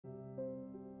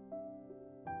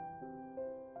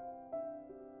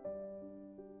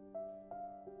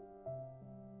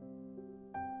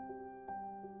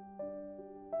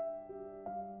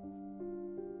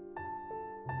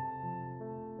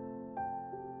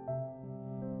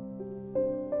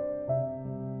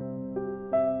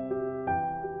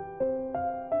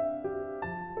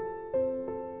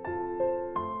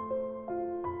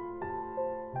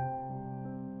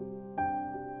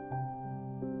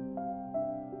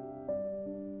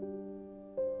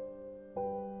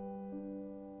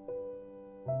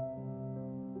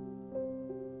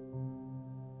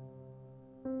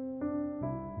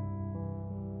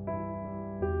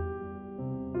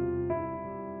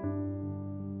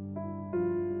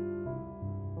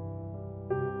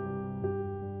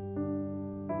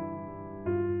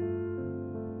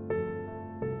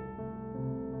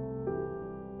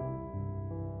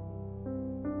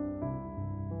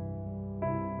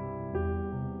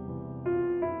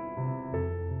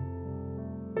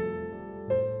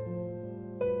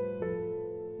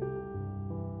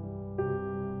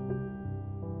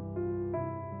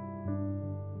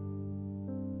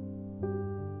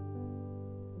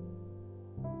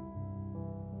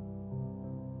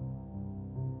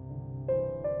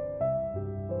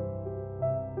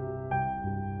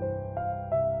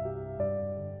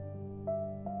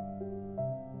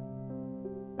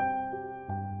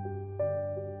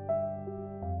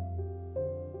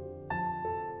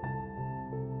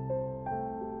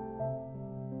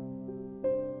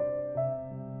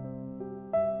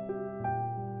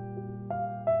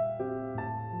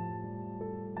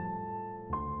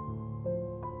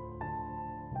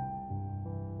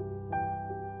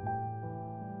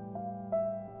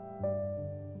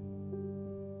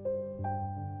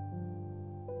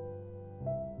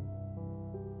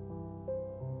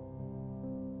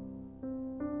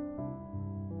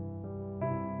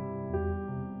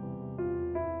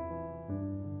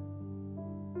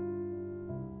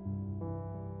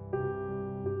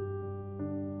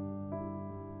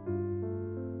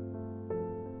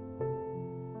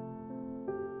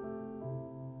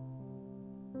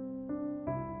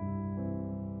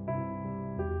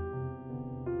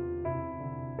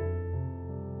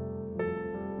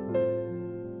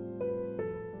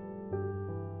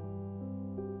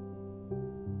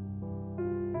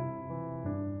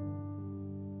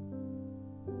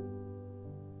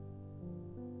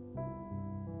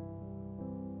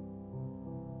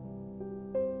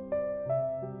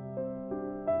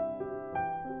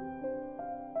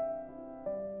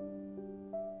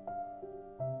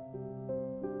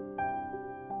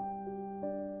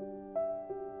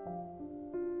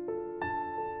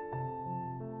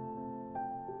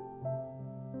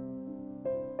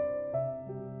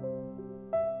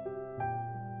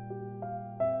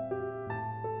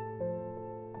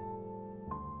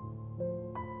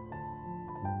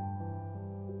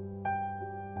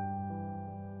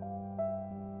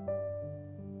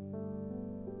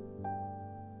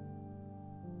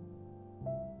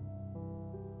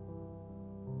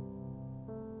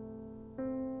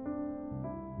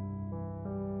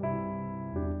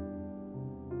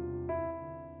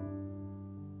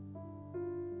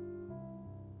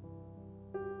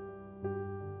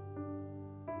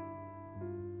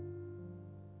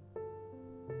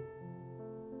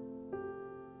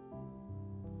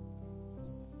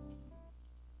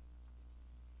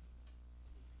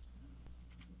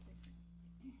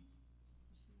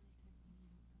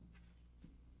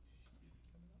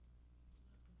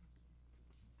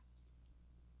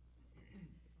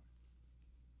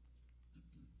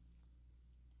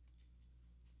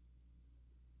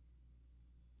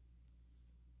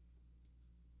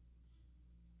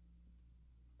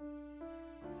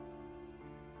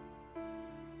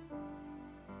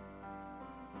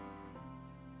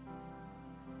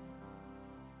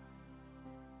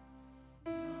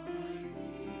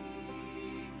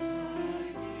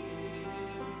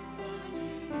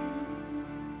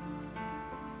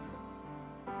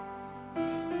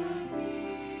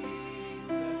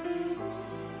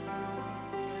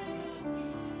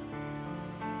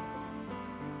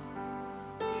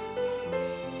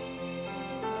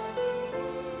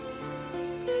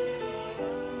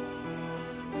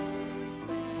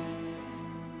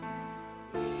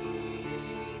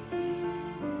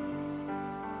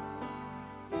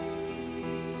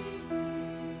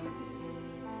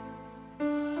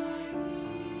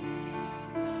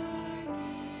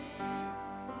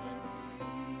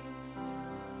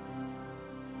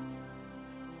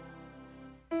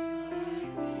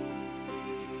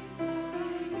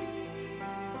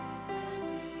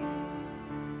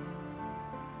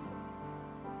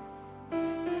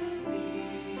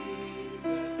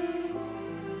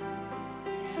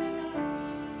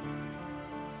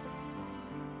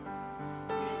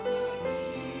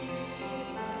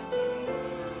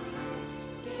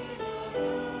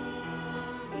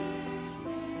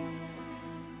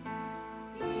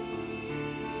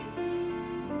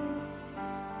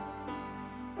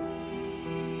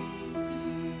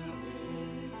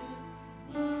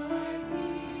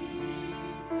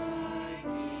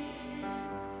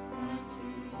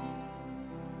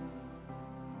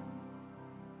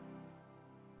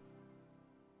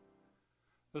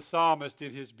The psalmist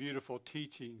in his beautiful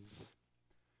teachings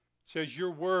says,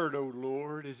 "Your word, O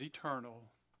Lord, is eternal.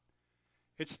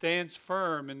 It stands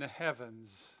firm in the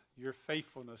heavens. Your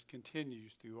faithfulness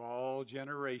continues through all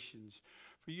generations.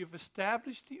 For you've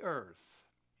established the earth,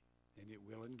 and it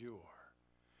will endure.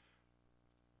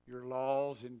 Your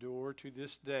laws endure to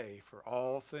this day, for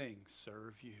all things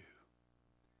serve you.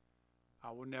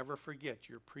 I will never forget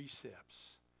your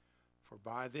precepts, for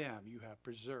by them you have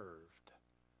preserved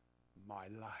my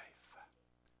life."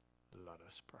 Let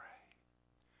us pray.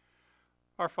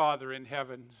 Our Father in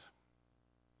heaven,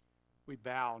 we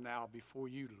bow now before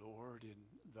you, Lord, in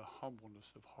the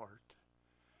humbleness of heart.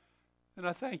 And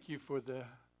I thank you for the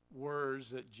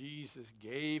words that Jesus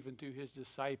gave unto his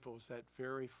disciples that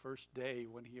very first day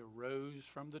when he arose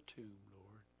from the tomb,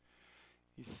 Lord.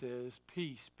 He says,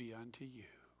 "Peace be unto you."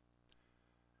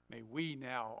 May we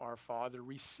now, our Father,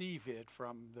 receive it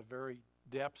from the very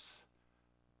depths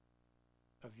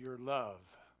of your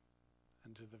love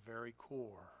and to the very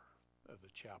core of the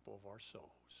chapel of our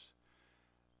souls.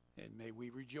 And may we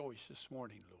rejoice this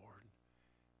morning, Lord,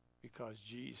 because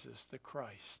Jesus the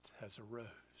Christ has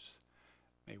arose.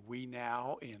 May we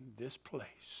now in this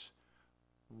place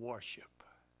worship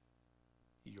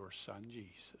your Son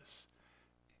Jesus.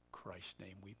 In Christ's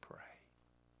name we pray.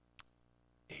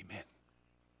 Amen.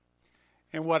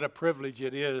 And what a privilege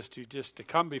it is to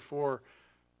come before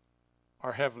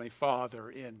our Heavenly Father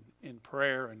in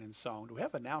prayer and in song. Do we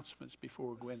have announcements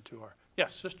before we go into our...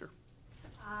 Yes, sister.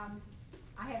 I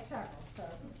have several. So,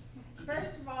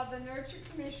 first of all, the Nurture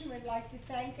Commission would like to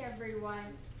thank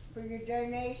everyone for your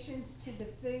donations to the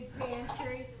food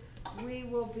pantry. We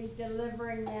will be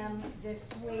delivering them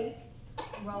this week.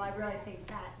 Well, I really think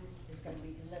Patton is going to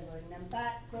be delivering them,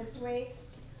 but this week.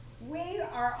 We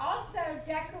are also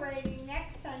decorating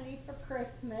next Sunday for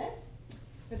Christmas.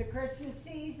 For the Christmas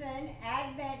season,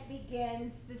 Advent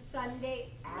begins the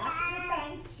Sunday after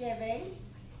Thanksgiving,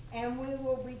 and we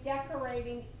will be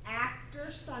decorating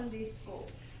after Sunday school.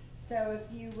 So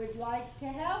if you would like to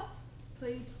help,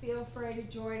 please feel free to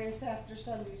join us after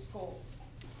Sunday school.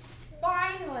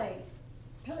 Finally,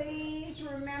 please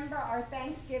remember our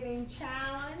Thanksgiving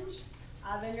challenge.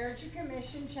 The Nurture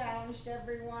Commission challenged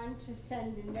everyone to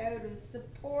send a note of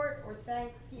support or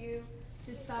thank you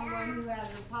to someone who has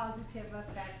a positive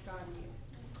effect on you.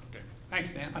 Okay.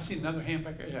 Thanks, Dan. I see another hand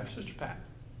back there. Yeah, Sister Pat.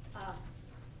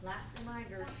 Last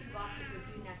reminder, shoe boxes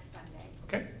are due next Sunday.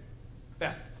 Okay.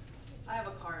 Beth. I have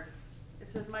a card. It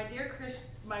says, my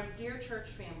dear church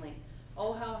family,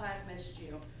 oh how I've missed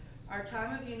you. Our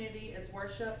time of unity is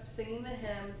worship, singing the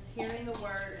hymns, hearing the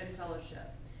word, and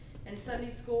fellowship. In Sunday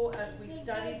school, as we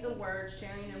studied the word,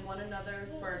 sharing in one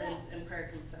another's burdens and prayer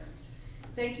concerns.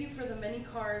 Thank you for the many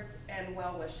cards and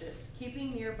well wishes.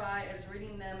 Keeping nearby as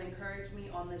reading them encouraged me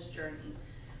on this journey.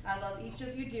 I love each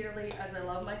of you dearly as I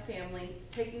love my family,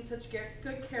 taking such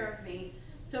good care of me.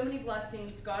 So many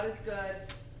blessings. God is good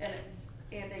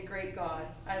and a great God.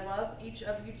 I love each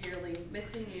of you dearly.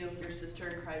 Missing you, your sister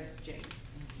in Christ, Jane.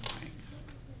 Thanks.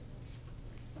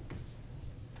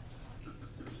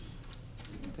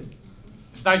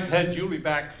 It's nice to have Julie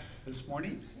back this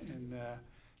morning, and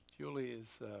Julie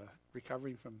is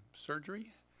recovering from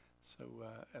surgery, so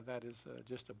that is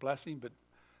just a blessing. But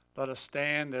let us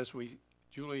stand as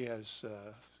Julie has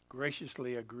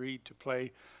graciously agreed to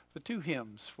play the two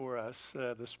hymns for us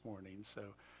this morning.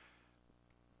 So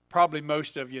probably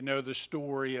most of you know the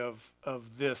story of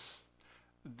this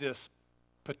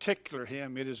particular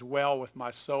hymn, "It Is Well With My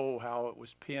Soul," how it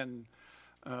was penned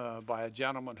by a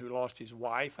gentleman who lost his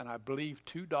wife and I believe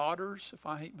two daughters, if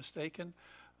I ain't mistaken,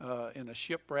 in a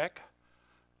shipwreck.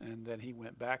 And then he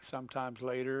went back sometimes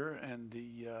later, and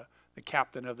the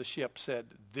captain of the ship said,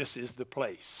 "This is the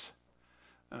place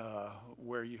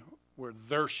where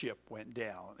their ship went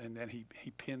down." And then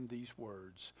he penned these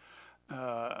words.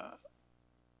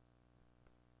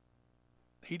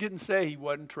 He didn't say he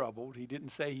wasn't troubled. He didn't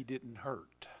say he didn't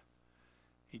hurt.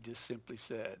 He just simply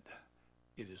said,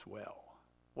 "It is well."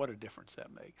 What a difference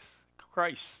that makes.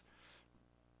 Christ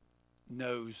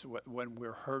knows when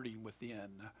we're hurting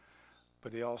within,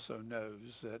 but he also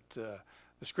knows that the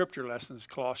scripture lesson is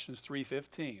Colossians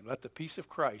 3:15. Let the peace of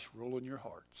Christ rule in your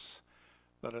hearts.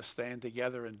 Let us stand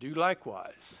together and do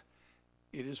likewise.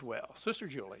 It is well. Sister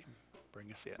Julie,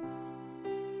 bring us in.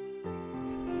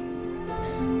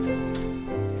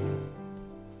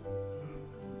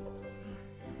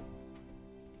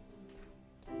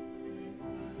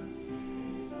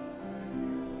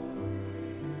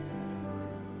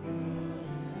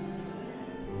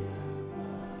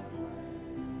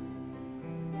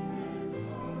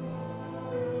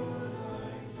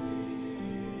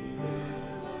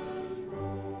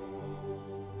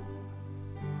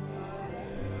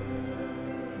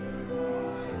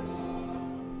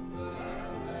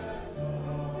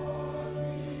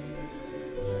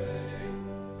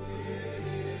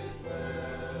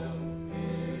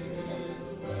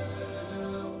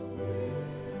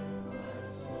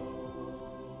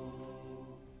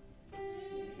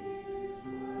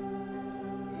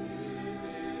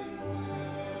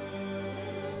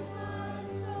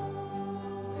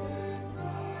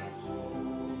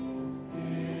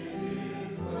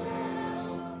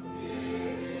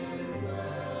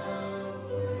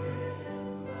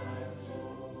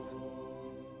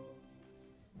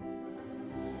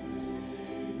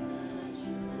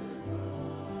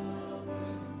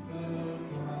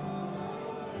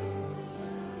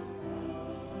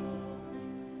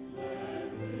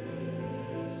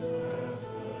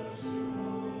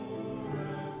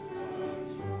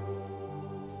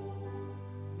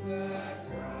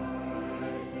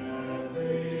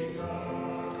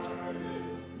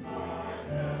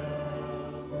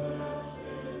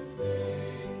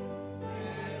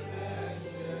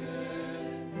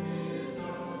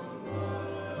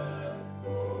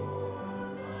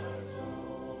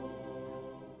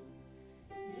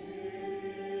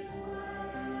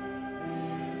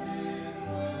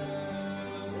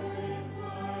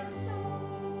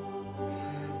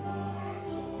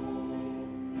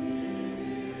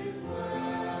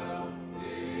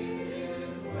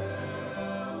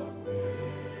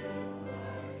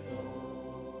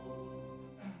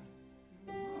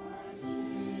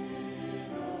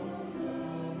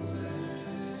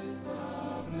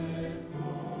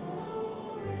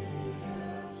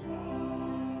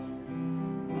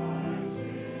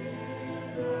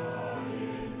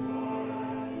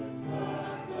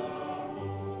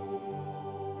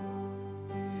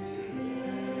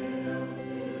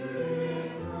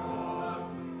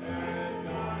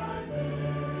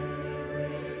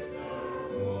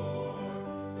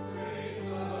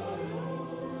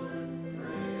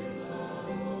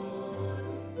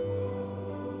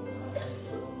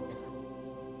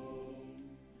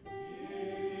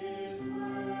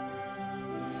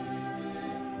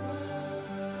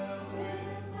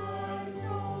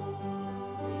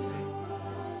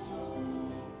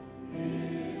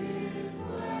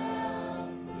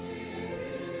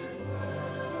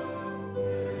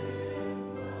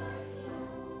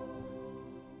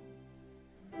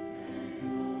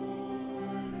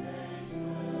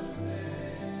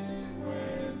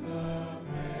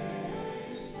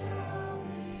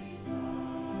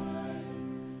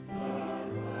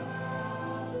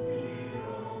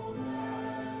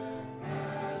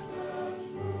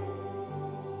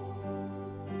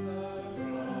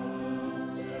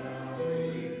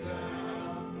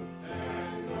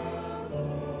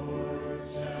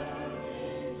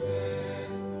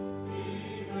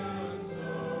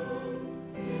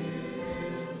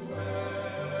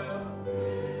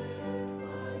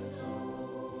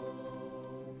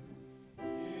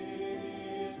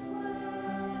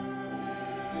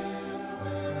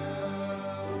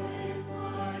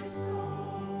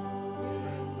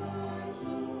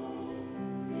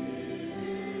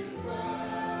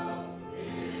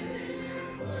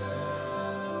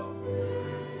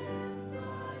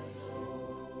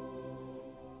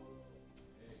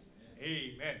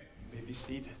 Amen. You may be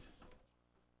seated.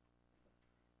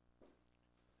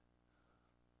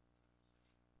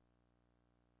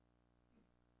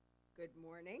 Good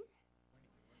morning.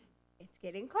 It's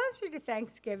getting closer to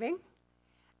Thanksgiving.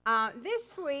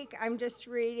 This week, I'm just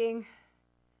reading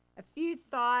a few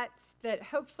thoughts that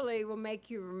hopefully will make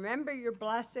you remember your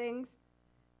blessings.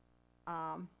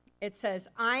 It says,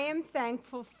 I am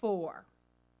thankful for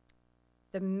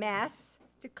the mess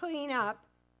to clean up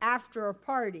after a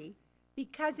party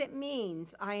because it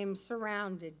means I am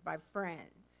surrounded by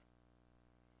friends.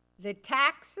 The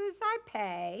taxes I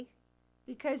pay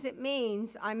because it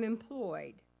means I'm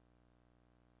employed.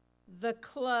 The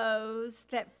clothes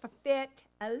that fit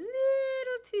a little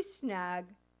too snug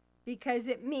because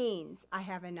it means I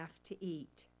have enough to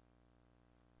eat.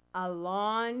 A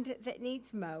lawn that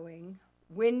needs mowing,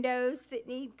 windows that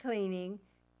need cleaning,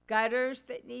 gutters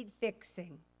that need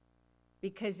fixing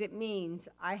because it means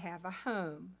I have a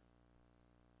home.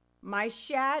 My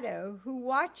shadow who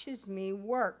watches me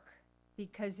work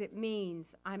because it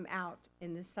means I'm out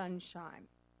in the sunshine.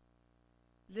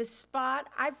 The spot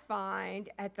I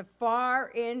find at the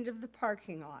far end of the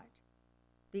parking lot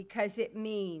because it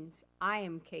means I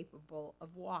am capable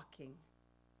of walking.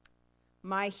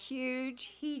 My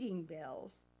huge heating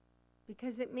bills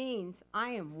because it means I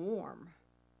am warm.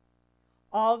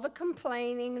 All the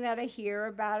complaining that I hear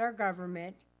about our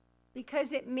government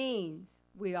because it means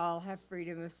we all have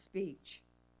freedom of speech.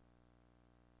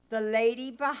 The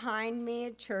lady behind me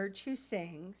at church who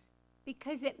sings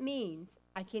because it means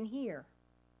I can hear.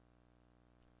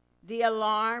 The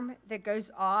alarm that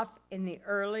goes off in the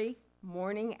early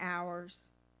morning hours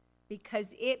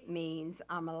because it means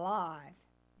I'm alive.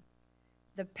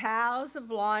 The piles of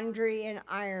laundry and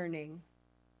ironing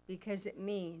because it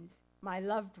means my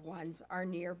loved ones are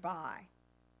nearby.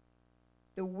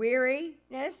 The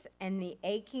weariness and the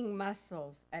aching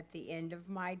muscles at the end of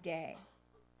my day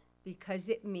because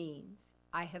it means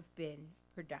I have been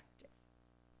productive.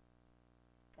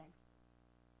 Thanks.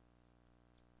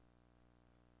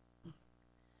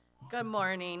 Good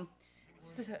morning.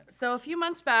 So a few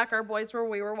months back,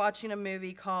 we were watching a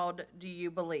movie called Do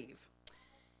You Believe?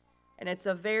 And it's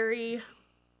a very,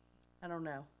 I don't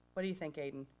know, what do you think,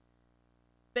 Aiden?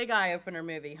 Big eye-opener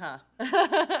movie, huh?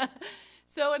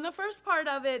 So in the first part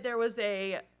of it, there was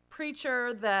a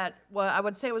preacher that, well, I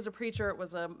would say it was a preacher, it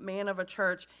was a man of a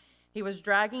church. He was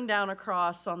dragging down a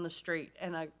cross on the street,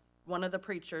 and one of the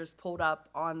preachers pulled up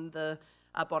on a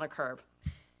curb.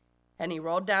 And he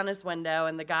rolled down his window,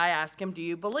 and the guy asked him, do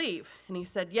you believe? And he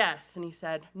said, yes. And he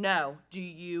said, no, do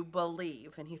you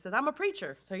believe? And he said, I'm a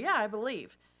preacher, so yeah, I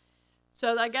believe.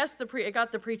 So I guess it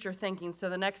got the preacher thinking. So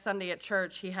the next Sunday at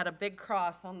church, he had a big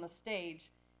cross on the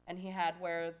stage, and he had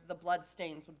where the blood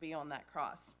stains would be on that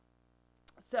cross.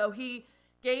 So he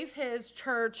gave his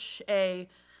church I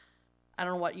don't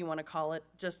know what you want to call it,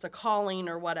 just a calling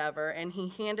or whatever, and he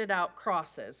handed out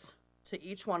crosses to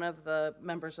each one of the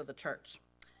members of the church.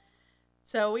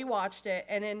 So we watched it,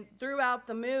 and throughout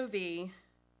the movie,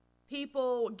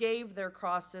 people gave their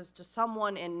crosses to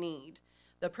someone in need.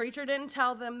 The preacher didn't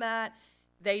tell them that.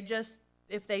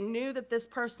 If they knew that this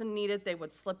person needed, they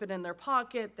would slip it in their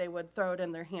pocket, they would throw it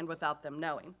in their hand without them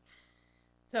knowing.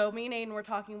 So me and Aiden were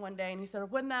talking one day, and he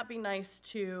said, wouldn't that be nice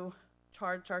to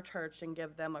charge our church and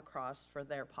give them a cross for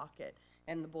their pocket?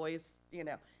 And the boys,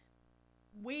 like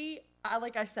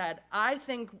I said, I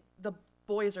think the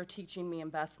boys are teaching me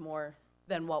and Beth more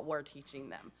than what we're teaching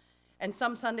them. And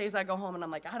some Sundays I go home and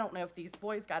I'm like, I don't know if these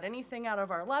boys got anything out of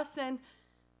our lesson,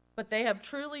 but they have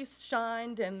truly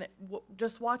shined, and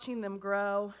just watching them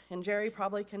grow, and Jerry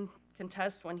probably can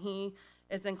contest when he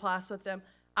is in class with them,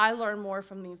 I learn more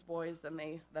from these boys than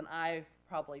I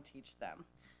probably teach them.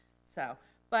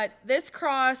 But this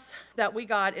cross that we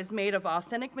got is made of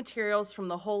authentic materials from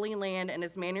the Holy Land and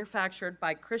is manufactured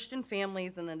by Christian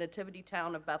families in the nativity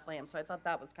town of Bethlehem. So I thought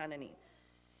that was kind of neat.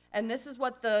 And this is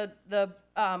what the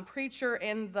preacher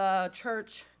in the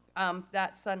church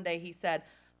that Sunday, he said,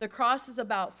 the cross is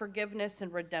about forgiveness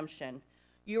and redemption.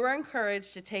 You are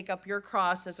encouraged to take up your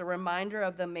cross as a reminder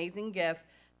of the amazing gift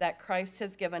that Christ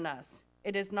has given us.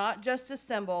 It is not just a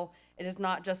symbol. It is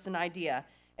not just an idea.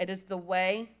 It is the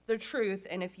way, the truth,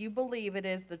 and if you believe it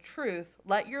is the truth,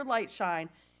 let your light shine,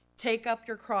 take up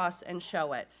your cross and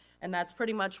show it. And that's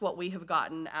pretty much what we have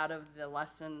gotten out of the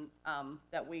lesson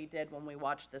that we did when we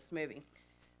watched this movie.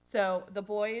 So the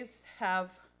boys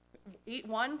have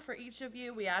one for each of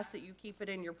you. We ask that you keep it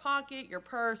in your pocket, your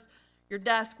purse, your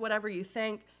desk, whatever you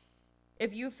think.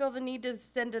 If you feel the need to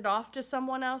send it off to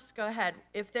someone else, go ahead.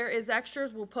 If there is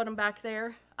extras, we'll put them back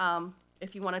there.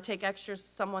 If you want to take extras to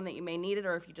someone that you may need it,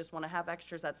 or if you just want to have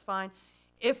extras, that's fine.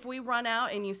 If we run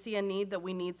out and you see a need that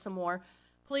we need some more,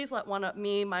 please let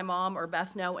me, my mom, or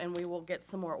Beth know, and we will get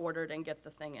some more ordered and get the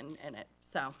thing in it.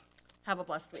 So have a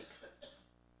blessed week.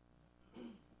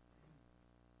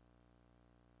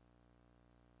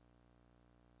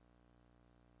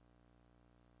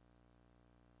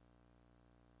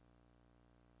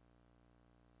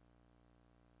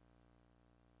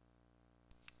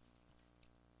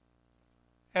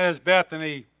 And as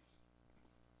Bethany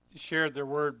shared the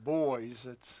word boys,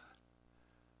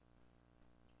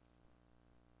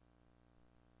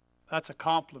 that's a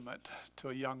compliment to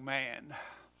a young man.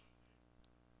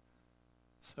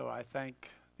 So I thank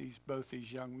both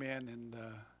these young men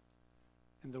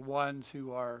and the ones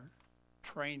who are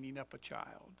training up a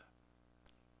child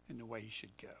in the way he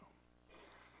should go.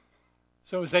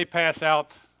 So as they pass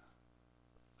out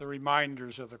the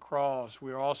reminders of the cross,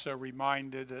 we're also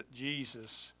reminded that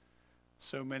Jesus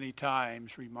so many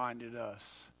times reminded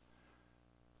us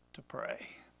to pray.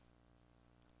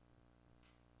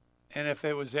 And if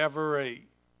it was ever a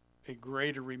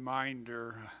greater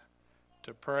reminder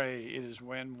to pray, it is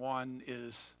when one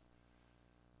is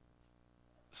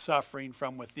suffering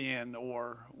from within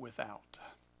or without.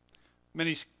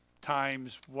 Many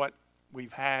times what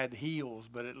we've had heals,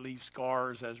 but it leaves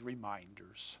scars as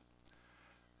reminders.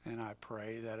 And I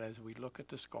pray that as we look at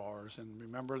the scars and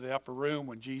remember the upper room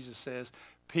when Jesus says,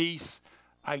 peace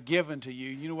I give unto you.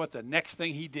 You know what the next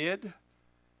thing he did?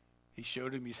 He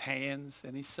showed him his hands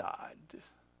and his side,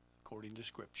 according to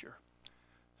Scripture.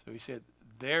 So he said,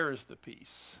 there is the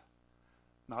peace.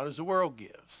 Not as the world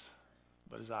gives,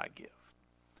 but as I give.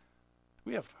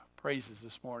 We have praises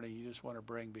this morning you just want to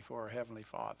bring before our Heavenly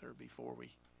Father before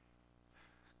we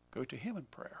go to him in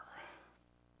prayer.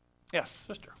 Yes,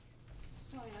 sister.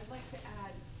 I'd like to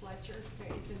add Fletcher,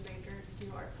 Faze, and Baker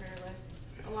to our prayer list.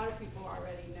 A lot of people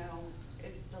already know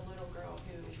it's the little girl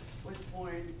who was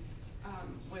born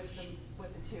with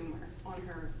a tumor on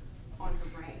her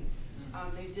brain.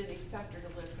 They did expect her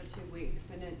to live for 2 weeks,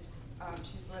 and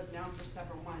she's lived now for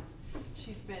several months.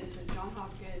 She's been to Johns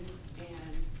Hopkins,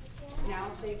 and now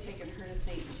they've taken her to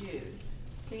St. Jude.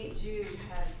 St. Jude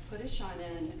has put a shunt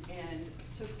in and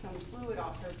took some fluid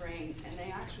off her brain, and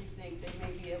they actually think they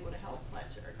may be able to help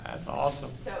Fletcher. That's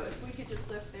awesome. So if we could just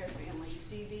lift their family,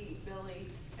 Stevie, Billy,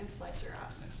 and Fletcher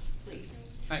up, please.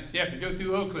 Thanks. Yeah, if you go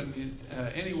through Oakland,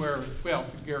 anywhere, well,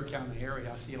 Garrett County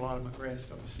area, I see a lot of my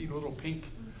grandchildren. I see the little pink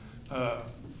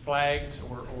flags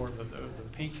or the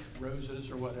pink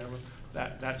roses or whatever.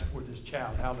 That's for this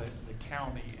child, how the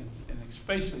county, and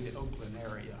especially the Oakland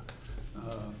area,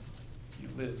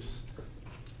 lives,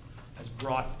 has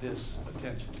brought this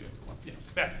attention to him. Yes,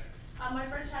 Beth. My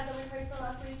friend Chad that we prayed for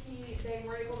last week, they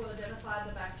were able to identify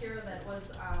the bacteria that was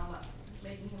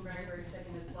making him very, very sick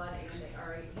in his blood, and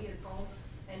he is home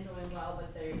and doing well,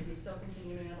 but he's still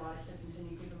continuing a lot, so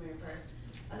continue to keep him in your prayers.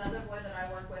 Another boy that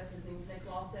I work with, his name's Nick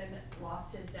Lawson,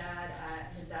 lost his dad.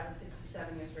 His dad was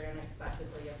 67 yesterday,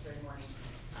 unexpectedly yesterday morning.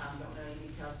 Don't know any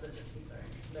details, but just keep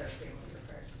their family in your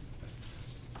prayers.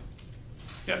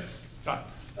 Yes,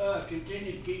 Scott.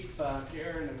 Continue to keep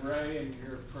Karen and Ray in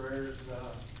your prayers.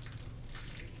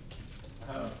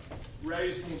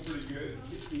 Ray's doing pretty good.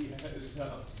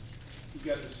 He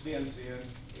got the stents in,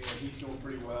 and he's doing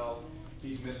pretty well.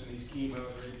 He's missing his chemo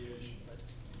and radiation.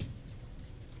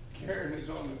 Karen is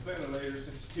on the ventilator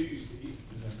since Tuesday,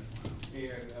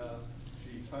 and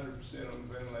she's 100% on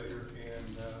the ventilator,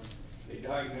 and they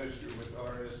diagnosed her with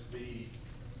RSV,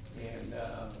 and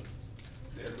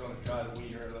they're going to try to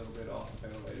wean her a little bit off the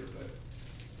ventilator, but.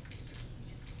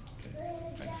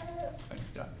 Okay. Thanks,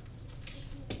 Scott.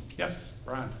 Yes,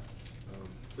 Brian.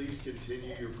 Please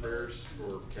continue your prayers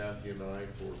for Kathy and I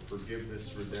for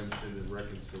forgiveness, redemption, and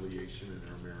reconciliation in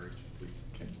our marriage, please.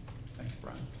 Okay. Thanks,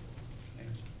 Brian.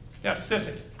 Yes,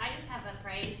 Sissy. I just have a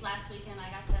praise. Last weekend I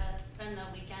got to spend the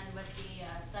weekend with the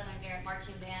Southern Garrett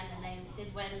Marching Band, and they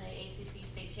did win the ACC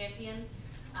State Champions.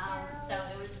 So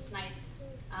it was just nice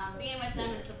being with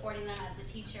them and supporting them as a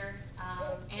teacher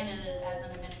and as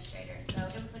an administrator. So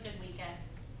it was a good weekend.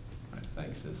 All right,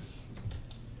 thanks, Sis.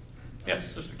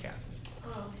 Yes, Sister Kathy.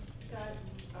 Got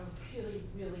a really,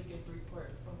 really good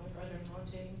report from my brother-in-law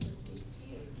James this week.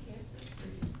 He is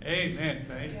cancer-free. Amen.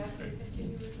 Thank He has to you.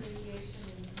 continue with radiation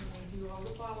and they do all the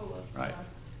follow-up Right. stuff,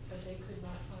 but they could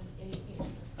not find any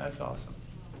cancer. That's awesome.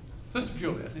 Sister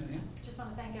Julia, anything? Just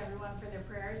want to thank everyone for their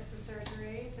prayers for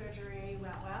surgery. Surgery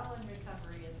went well and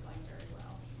recovery is going very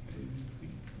well.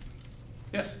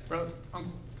 Yes, brother,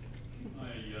 uncle.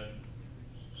 My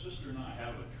sister and I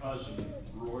have a cousin,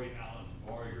 Roy Allen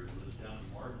Boyer, who lives down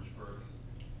in Martinsburg.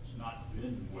 It's not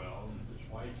been well, and his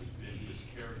wife has been his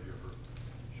caregiver.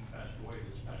 She passed away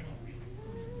this past week.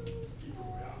 Keep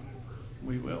her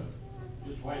We will.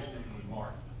 His wife's name was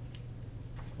Martha.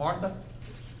 Martha?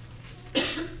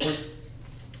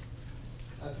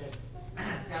 Okay.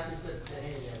 Kathy said to say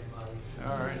hey to everybody.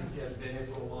 All right. She has been here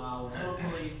for a while. And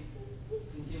hopefully,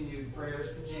 continued prayers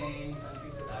for Jane. Thank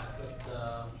you for that. But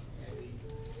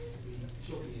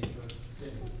she'll be in here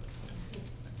soon.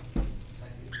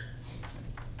 Thank you.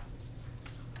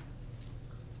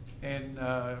 And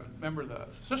remember the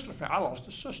sister family. I lost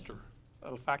a sister.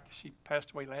 The fact that she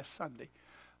passed away last Sunday,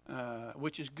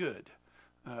 which is good.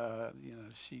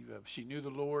 She knew the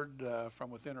Lord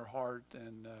from within her heart,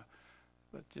 and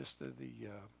but just the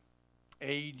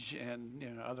age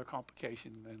and other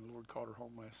complications, and the Lord called her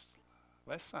home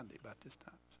last Sunday about this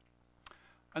time. So,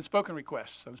 unspoken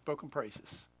requests, unspoken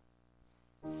praises.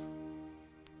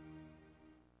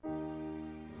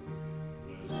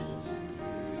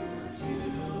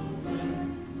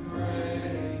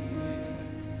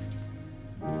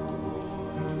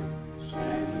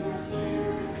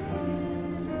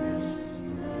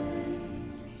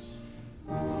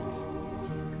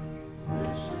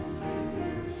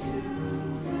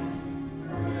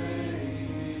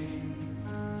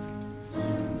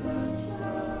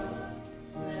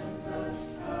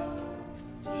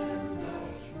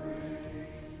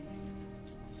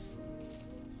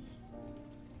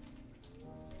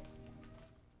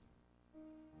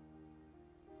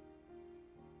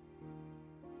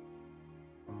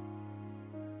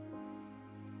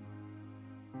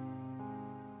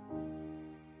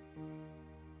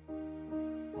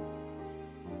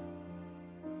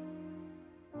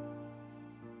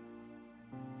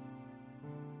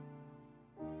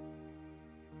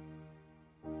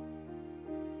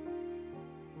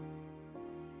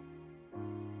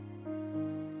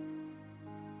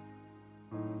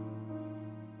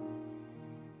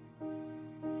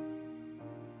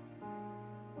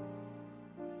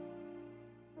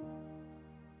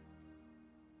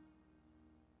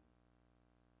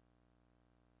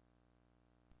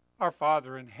 Our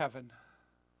Father in heaven,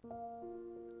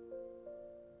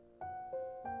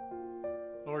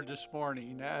 Lord, this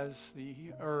morning as the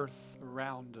earth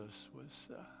around us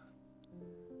was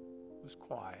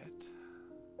quiet,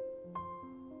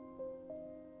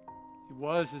 it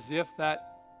was as if that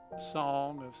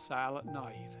song of Silent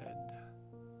Night had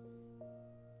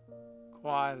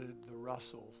quieted the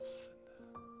rustles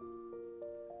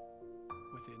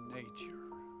within nature.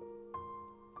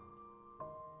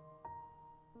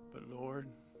 But Lord,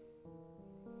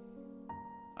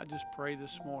 I just pray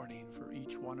this morning for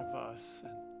each one of us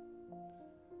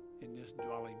in this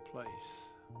dwelling place,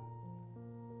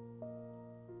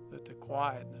 that the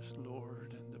quietness,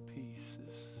 Lord, and the peace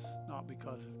is not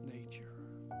because of nature,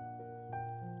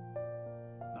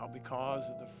 not because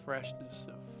of the freshness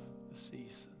of the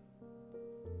season,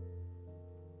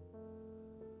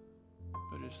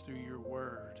 but it's through your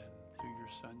word and through your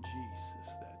Son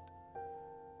Jesus that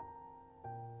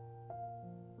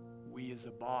we as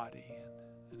a body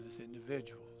and as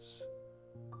individuals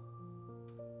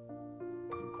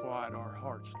can quiet our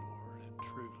hearts, Lord, and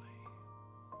truly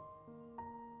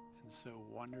and so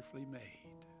wonderfully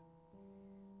made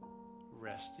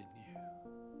rest in you.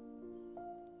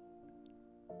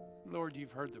 Lord,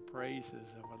 you've heard the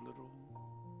praises of a little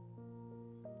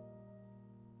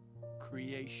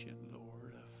creation,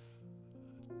 Lord,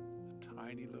 of a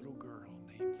tiny little girl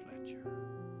named Fletcher.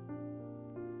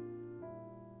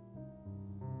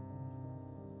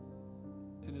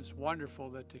 And it's wonderful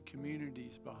that the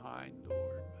community's behind,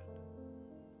 Lord.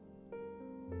 But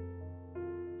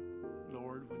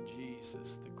Lord, when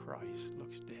Jesus the Christ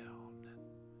looks down and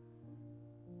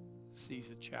sees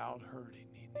a child hurting,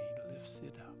 he lifts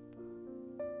it up.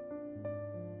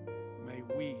 May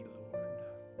we, Lord,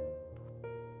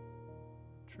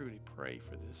 truly pray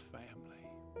for this family.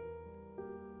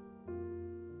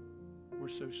 We're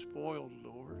so spoiled,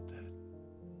 Lord, that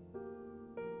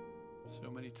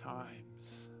so many times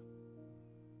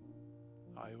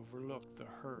I overlook the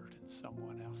hurt in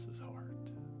someone else's heart.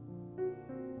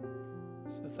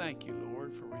 So thank you,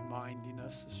 Lord, for reminding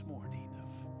us this morning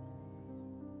of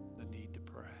the need to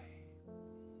pray.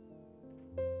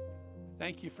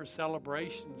 Thank you for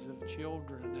celebrations of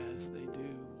children as they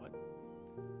do what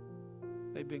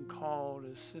they've been called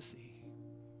as Sissy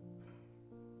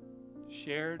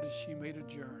shared as she made a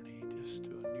journey just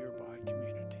to a nearby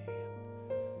community.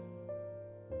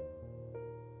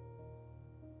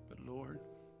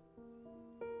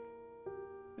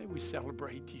 We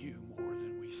celebrate you more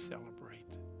than we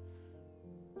celebrate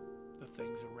the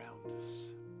things around us.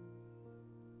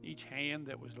 Each hand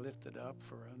that was lifted up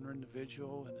for an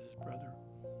individual and his brother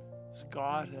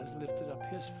Scott has lifted up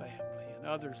his family, and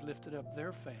others lifted up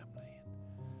their family.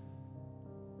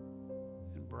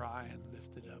 Brian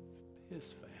lifted up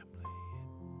his family.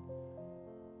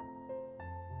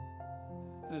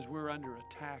 And as we're under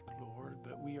attack, Lord,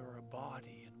 but we are a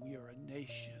body and we are a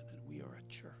nation and we are a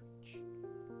church.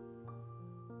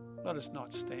 Let us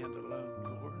not stand alone,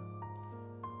 Lord.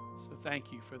 So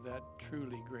thank you for that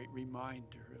truly great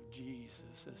reminder of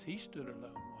Jesus as he stood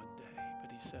alone one day, but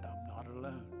he said, I'm not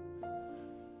alone,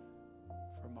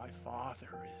 for my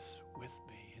Father is with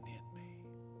me and in me.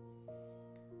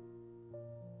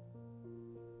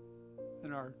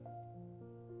 And our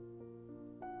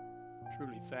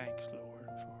truly thanks, Lord,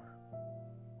 for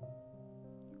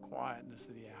the quietness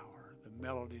of the hour, the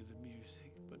melody of the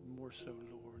music, but more so,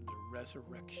 Lord, the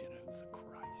resurrection of the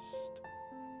Christ.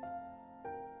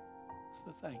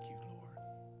 So thank you, Lord.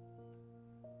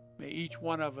 May each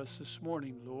one of us this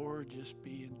morning, Lord, just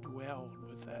be indwelled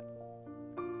with that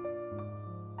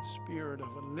Spirit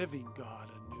of a living God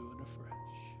anew and afresh.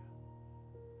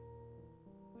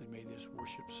 And may this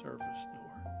worship service,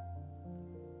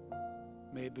 Lord,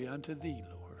 may it be unto thee,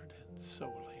 Lord, and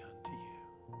solely unto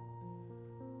you.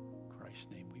 In Christ's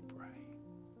name we pray.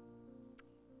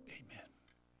 Amen.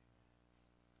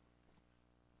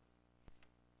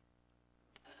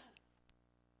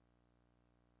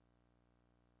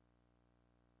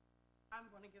 I'm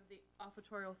going to give the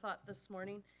offertorial thought this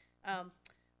morning.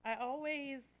 I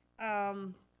always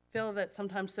feel that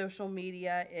sometimes social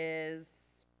media is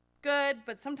good,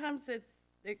 but sometimes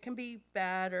it can be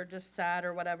bad or just sad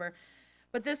or whatever.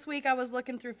 But this week I was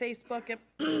looking through Facebook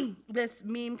and this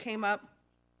meme came up,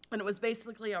 and it was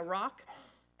basically a rock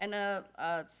and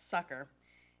a sucker.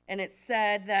 And it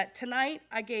said that tonight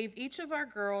I gave each of our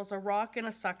girls a rock and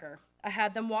a sucker. I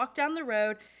had them walk down the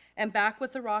road and back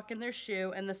with the rock in their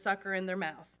shoe and the sucker in their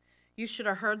mouth. You should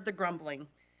have heard the grumbling.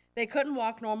 They couldn't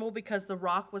walk normal because the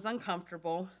rock was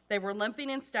uncomfortable. They were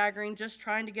limping and staggering, just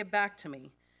trying to get back to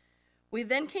me. We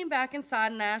then came back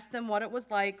inside and asked them what it was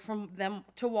like for them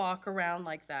to walk around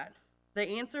like that. The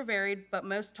answer varied, but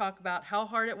most talk about how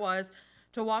hard it was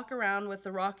to walk around with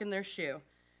the rock in their shoe.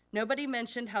 Nobody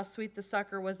mentioned how sweet the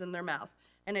sucker was in their mouth.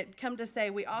 And it come to say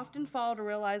we often fail to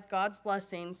realize God's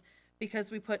blessings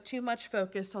because we put too much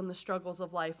focus on the struggles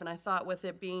of life. And I thought with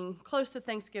it being close to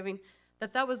Thanksgiving,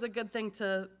 that was a good thing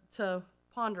to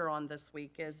ponder on this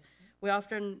week, is we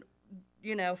often,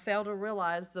 fail to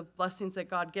realize the blessings that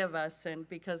God give us, and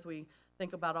because we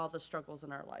think about all the struggles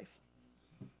in our life.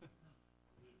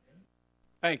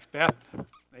 Thanks, Beth.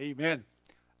 Amen.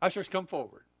 Ushers, come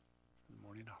forward for the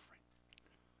morning offering.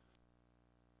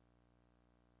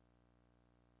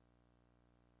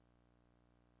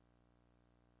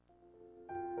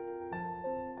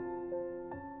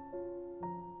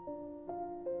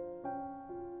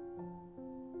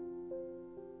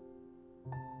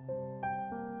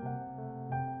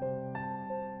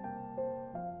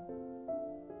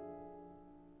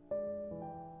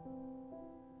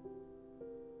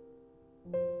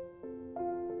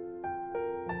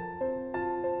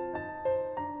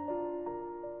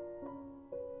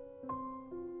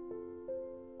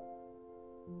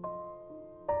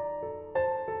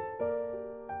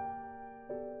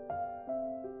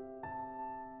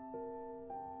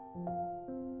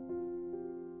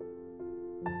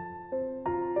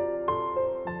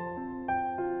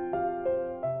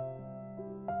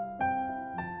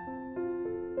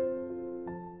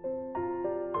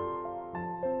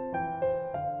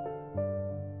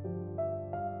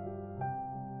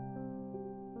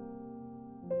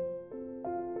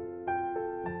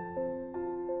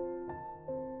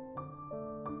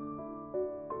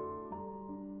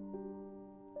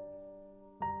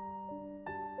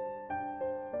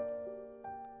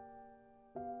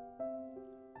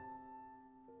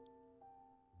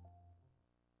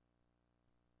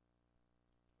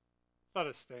 Let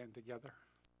us stand together.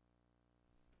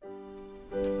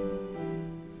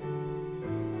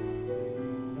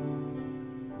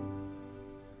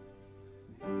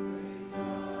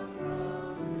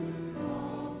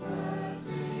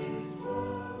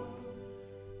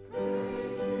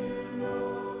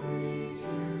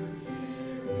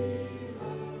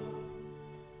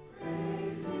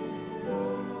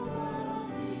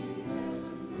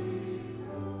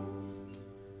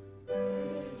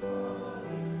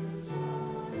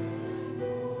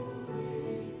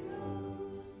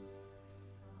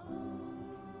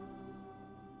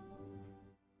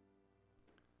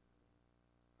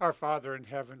 Our Father in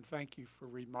heaven, thank you for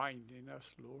reminding us,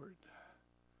 Lord,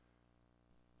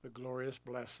 the glorious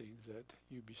blessings that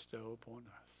you bestow upon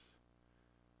us.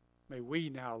 May we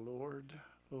now, Lord,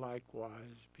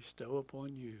 likewise bestow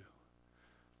upon you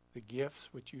the gifts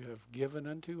which you have given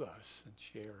unto us and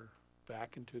share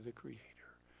back into the Creator.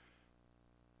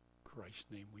 In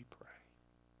Christ's name we pray.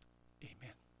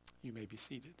 Amen. You may be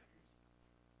seated.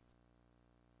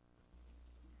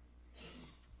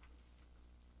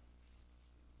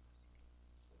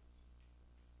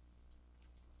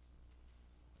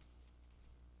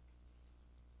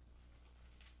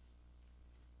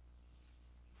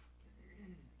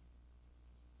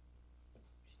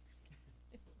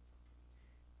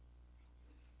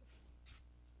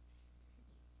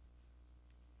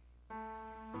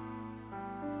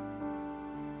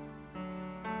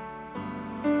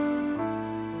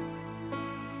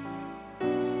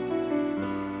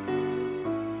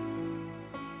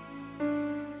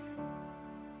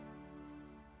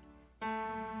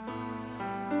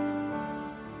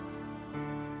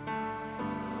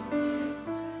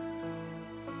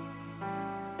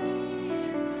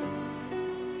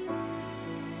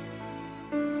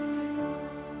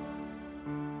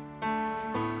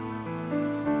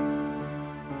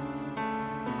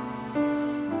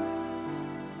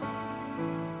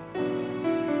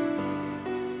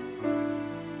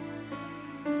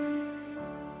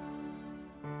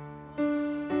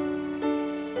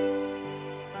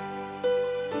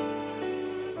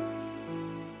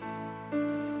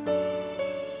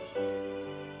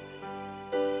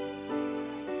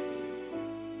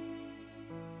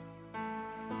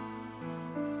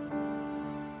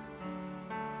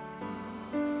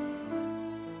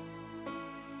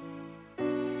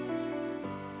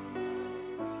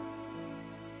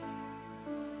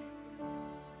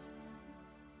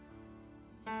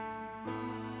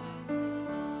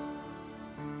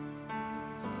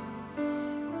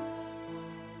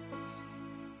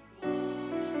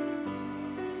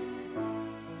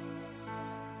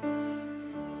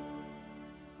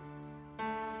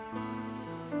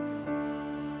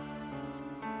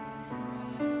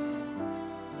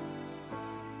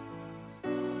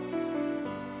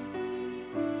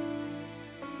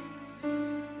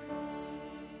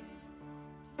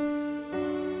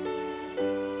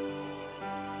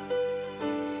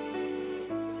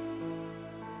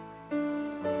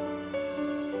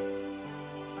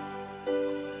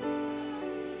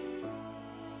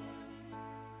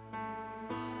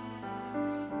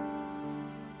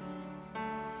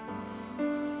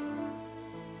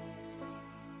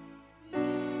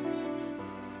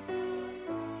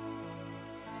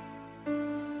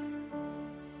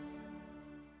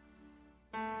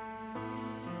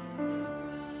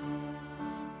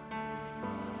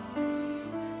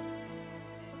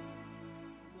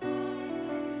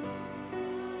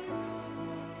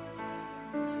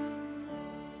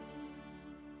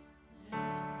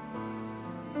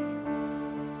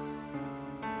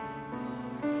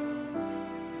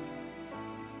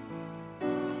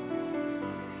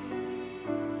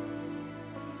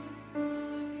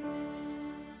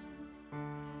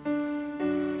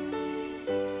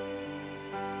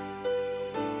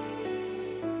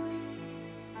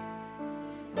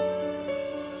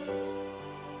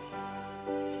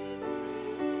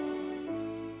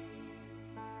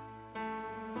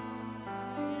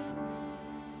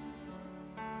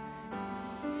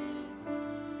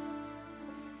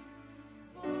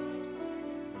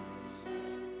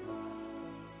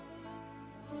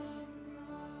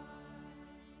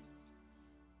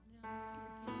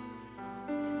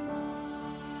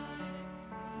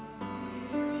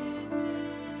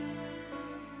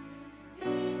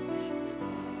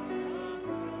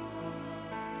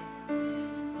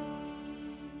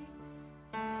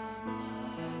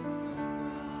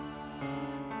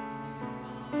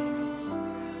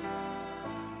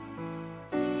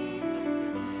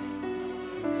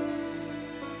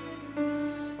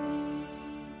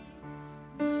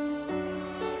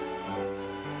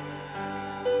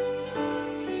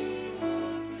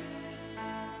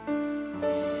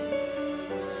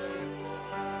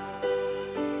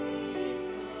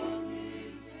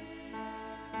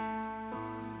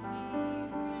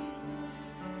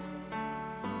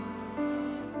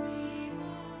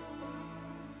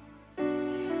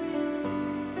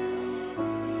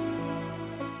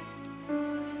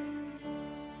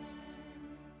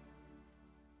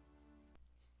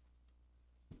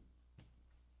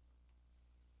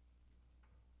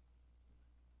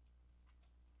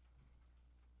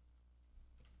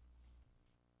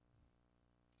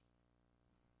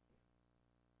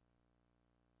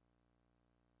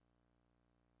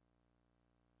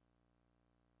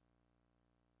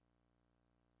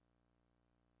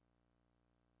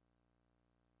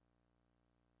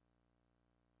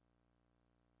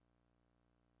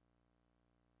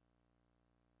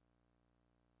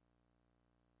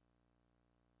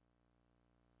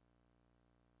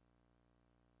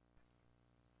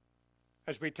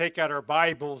 as we take out our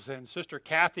Bibles, and Sister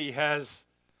Kathy has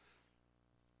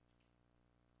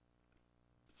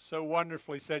so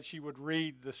wonderfully said she would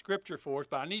read the scripture for us,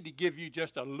 but I need to give you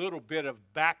just a little bit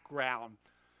of background.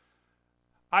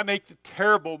 I make the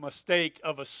terrible mistake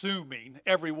of assuming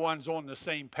everyone's on the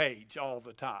same page all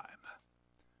the time.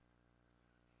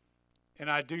 And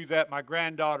I do that. My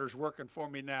granddaughter's working for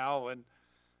me now, and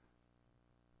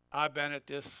I've been at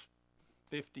this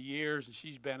 50 years, and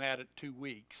she's been at it 2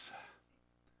 weeks.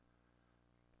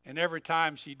 And every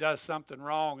time she does something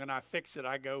wrong and I fix it,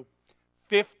 I go,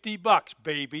 $50,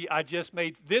 baby. I just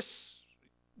made, this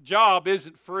job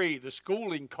isn't free. The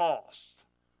schooling costs.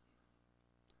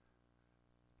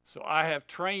 So I have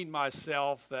trained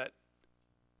myself that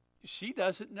she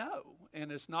doesn't know.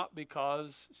 And it's not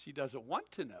because she doesn't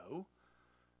want to know.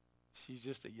 She's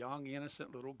just a young,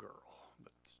 innocent little girl.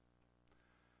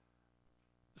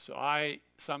 So I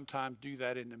sometimes do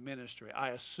that in the ministry. I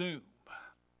assume.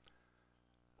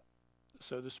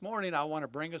 So this morning I want to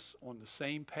bring us on the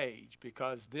same page,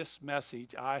 because this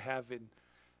message I have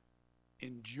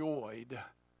enjoyed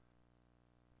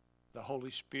the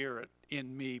Holy Spirit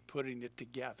in me putting it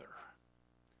together.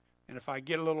 And if I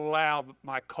get a little loud,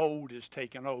 my cold is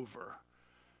taking over.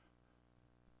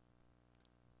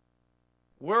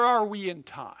 Where are we in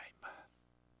time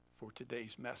for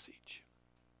today's message?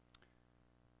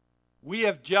 We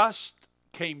have just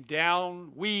came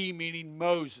down, we meaning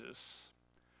Moses,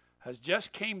 has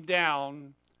just came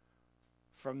down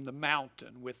from the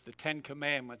mountain with the 10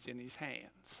 Commandments in his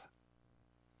hands.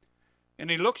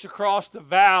 And he looks across the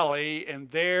valley,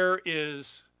 and there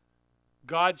is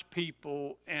God's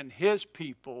people and his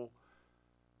people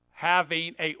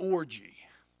having an orgy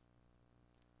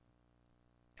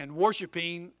and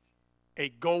worshiping a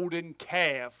golden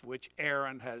calf, which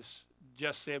Aaron has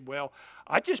just said, well,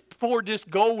 I just poured this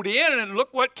gold in and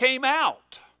look what came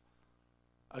out.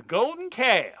 A golden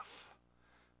calf.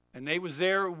 And they was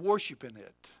there worshiping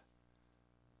it.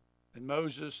 And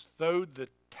Moses throwed the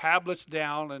tablets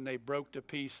down and they broke to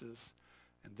pieces.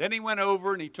 And then he went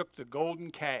over and he took the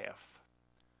golden calf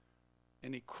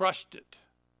and he crushed it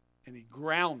and he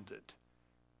ground it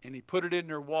and he put it in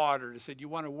their water. He said, you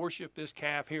want to worship this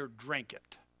calf? Here, drink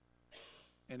it.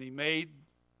 And he made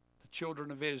the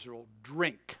children of Israel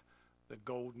drink the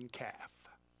golden calf.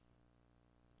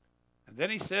 And then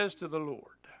he says to the Lord,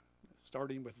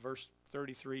 starting with verse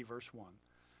 33, verse 1.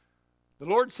 The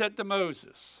Lord said to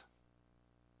Moses,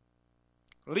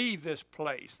 leave this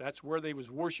place. That's where they was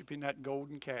worshiping that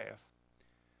golden calf.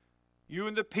 You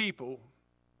and the people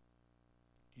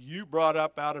you brought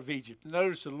up out of Egypt.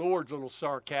 Notice the Lord's little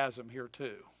sarcasm here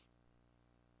too.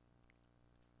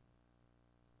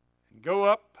 And go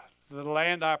up to the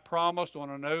land I promised on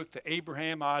an oath to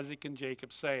Abraham, Isaac, and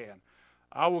Jacob, saying,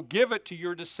 I will give it to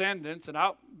your descendants,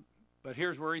 but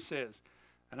here's where he says,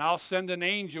 and I'll send an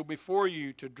angel before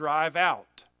you to drive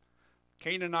out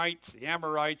Canaanites, the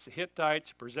Amorites, the Hittites,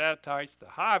 the Perizzites, the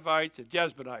Hivites, the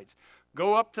Jebusites.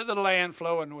 Go up to the land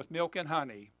flowing with milk and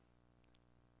honey.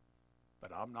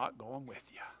 But I'm not going with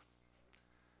you.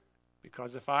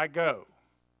 Because if I go,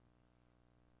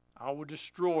 I will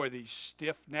destroy these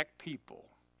stiff-necked people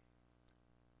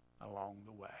along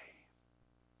the way.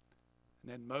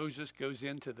 And then Moses goes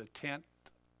into the tent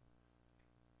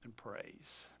and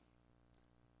prays.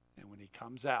 And when he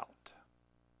comes out,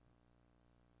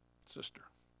 sister.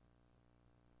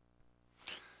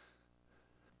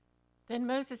 Then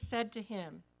Moses said to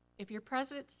him, if your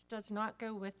presence does not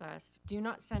go with us, do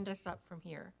not send us up from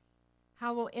here.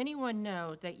 How will anyone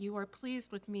know that you are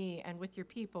pleased with me and with your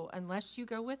people unless you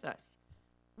go with us?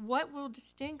 What will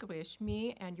distinguish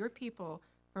me and your people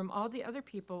from all the other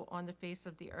people on the face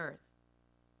of the earth?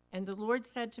 And the Lord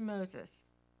said to Moses,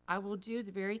 I will do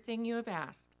the very thing you have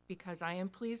asked, because I am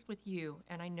pleased with you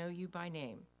and I know you by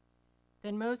name.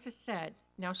 Then Moses said,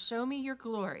 now show me your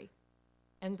glory.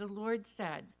 And the Lord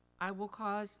said, I will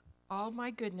cause all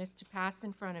my goodness to pass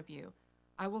in front of you.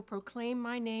 I will proclaim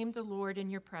my name, the Lord, in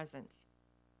your presence.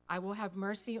 I will have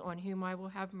mercy on whom I will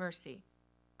have mercy.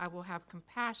 I will have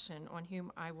compassion on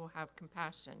whom I will have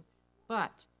compassion.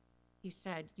 But, he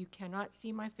said, you cannot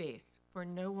see my face, for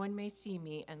no one may see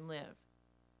me and live.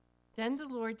 Then the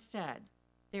Lord said,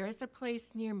 there is a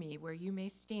place near me where you may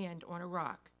stand on a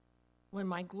rock. When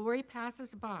my glory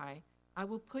passes by, I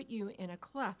will put you in a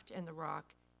cleft in the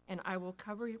rock, and I will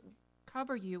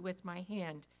cover you with my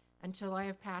hand until I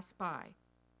have passed by.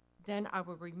 Then I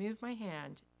will remove my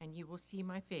hand, and you will see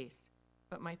my face,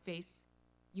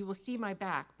 you will see my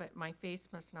back, but my face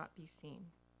must not be seen.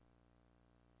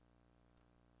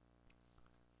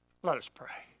 Let us pray.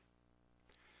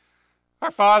 Our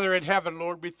Father in heaven,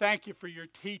 Lord, we thank you for your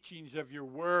teachings of your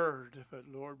word. But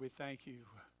Lord, we thank you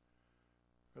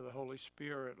for the Holy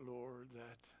Spirit, Lord,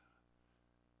 that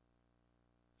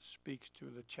speaks to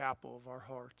the chapel of our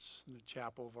hearts and the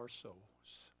chapel of our souls.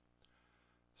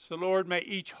 So Lord, may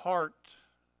each heart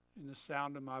in the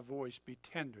sound of my voice be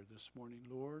tender this morning,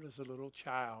 Lord, as a little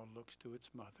child looks to its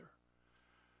mother.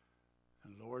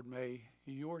 And Lord, may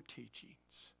your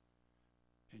teachings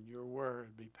and your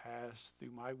word be passed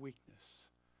through my weakness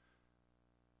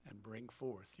and bring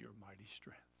forth your mighty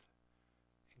strength.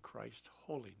 In Christ's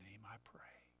holy name I pray.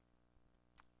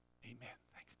 Amen.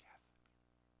 Thanks,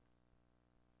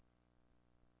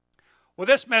 Kathy. Well,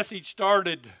 this message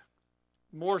started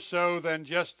more so than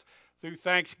just through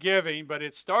Thanksgiving, but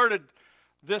it started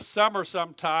this summer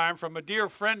sometime from a dear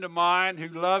friend of mine who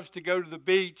loves to go to the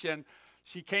beach, and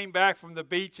she came back from the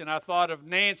beach, and I thought of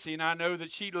Nancy, and I know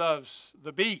that she loves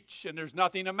the beach, and there's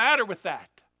nothing the matter with that.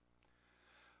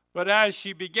 But as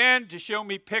she began to show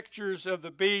me pictures of the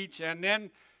beach, and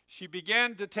then she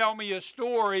began to tell me a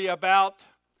story about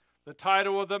the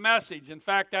title of the message. In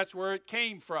fact, that's where it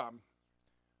came from,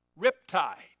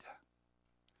 Riptide.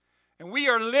 And we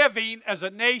are living as a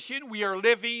nation, we are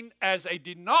living as a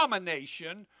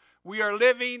denomination, we are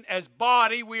living as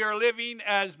body, we are living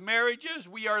as marriages,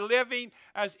 we are living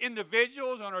as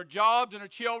individuals on our jobs and our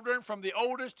children, from the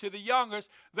oldest to the youngest.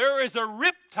 There is a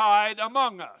riptide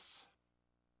among us.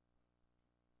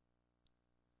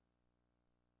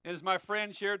 As my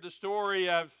friend shared the story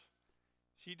of,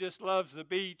 she just loves the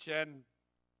beach, and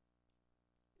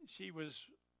she was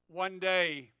one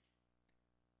day,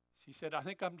 she said, I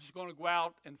think I'm just going to go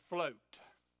out and float.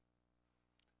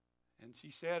 And she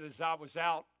said, as I was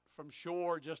out from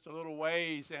shore just a little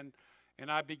ways, and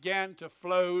I began to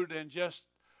float, and just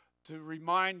to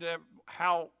remind them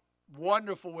how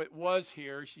wonderful it was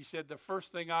here, she said, the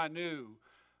first thing I knew,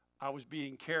 I was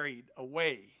being carried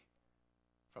away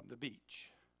from the beach.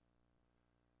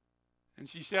 And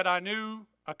she said, I knew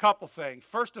a couple things.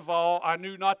 First of all, I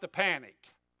knew not to panic.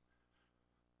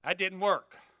 That didn't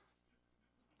work.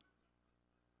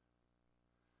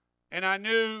 And I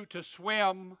knew to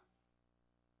swim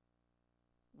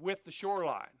with the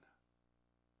shoreline.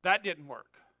 That didn't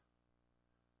work,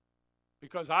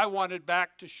 because I wanted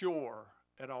back to shore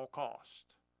at all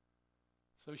cost.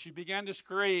 So she began to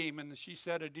scream, and she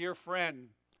said a dear friend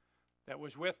that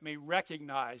was with me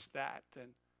recognized that,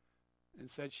 and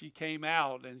said she came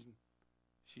out, and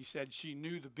she said she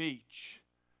knew the beach,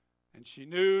 and she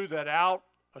knew that out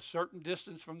a certain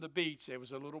distance from the beach there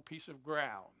was a little piece of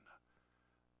ground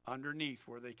underneath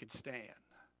where they could stand.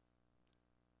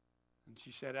 And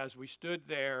she said, as we stood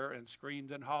there and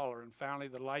screamed and hollered, and finally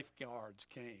the lifeguards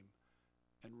came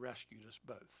and rescued us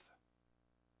both.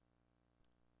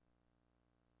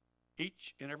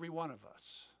 Each and every one of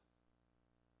us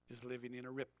is living in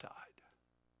a riptide.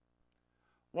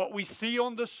 What we see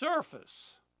on the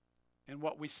surface and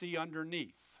what we see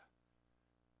underneath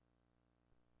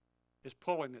is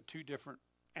pulling at two different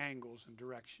angles and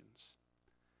directions.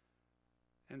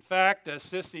 In fact, as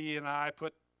Sissy and I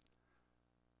put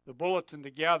the bulletin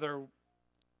together,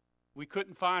 we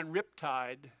couldn't find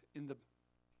riptide in the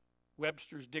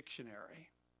Webster's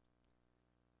dictionary.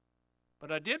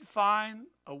 But I did find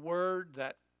a word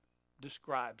that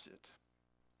describes it.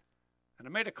 And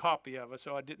I made a copy of it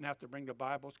so I didn't have to bring the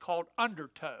Bible. It's called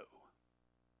undertow.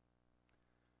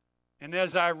 And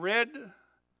as I read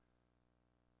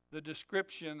the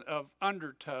description of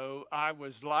undertow, I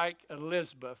was like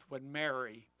Elizabeth when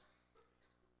Mary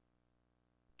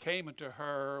came into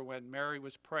her when Mary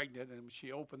was pregnant, and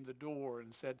she opened the door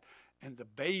and said, and the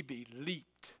baby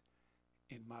leaped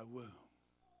in my womb.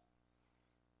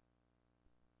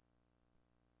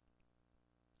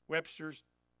 Webster's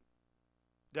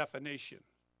definition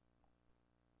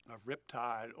of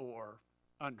riptide or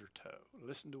undertow.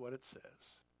 Listen to what it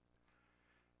says.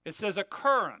 It says a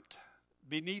current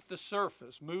beneath the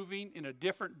surface moving in a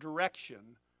different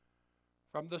direction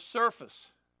from the surface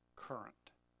current,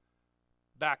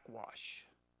 backwash,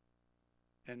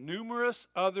 and numerous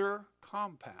other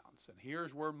compounds, and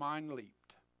here's where mine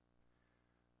leaped,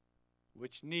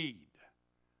 which need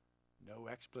no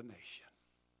explanation.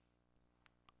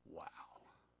 Wow.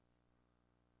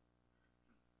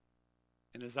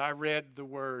 And as I read the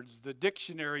words, the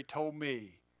dictionary told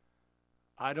me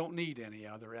I don't need any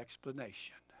other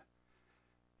explanation.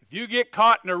 If you get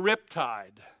caught in a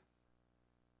riptide,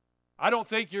 I don't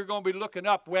think you're going to be looking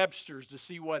up Webster's to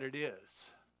see what it is.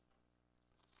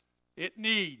 It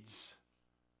needs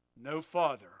no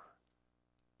further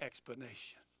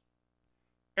explanation.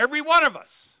 Every one of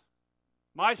us,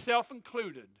 myself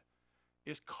included,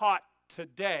 is caught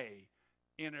today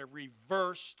in a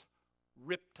reversed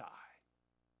riptide.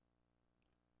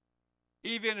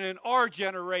 Even in our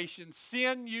generation,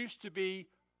 sin used to be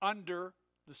under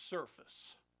the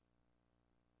surface.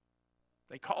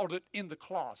 They called it in the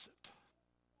closet.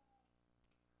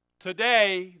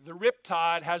 Today, the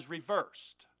riptide has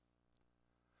reversed.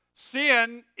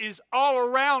 Sin is all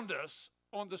around us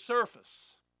on the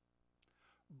surface,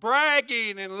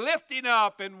 bragging and lifting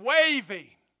up and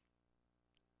waving.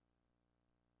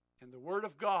 And the Word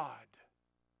of God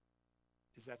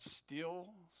is that still,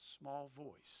 small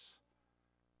voice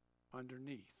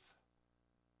underneath,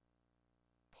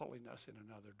 pulling us in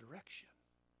another direction.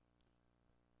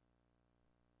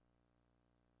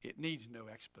 It needs no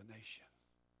explanation.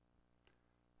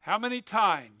 How many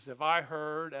times have I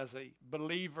heard as a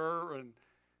believer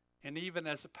and even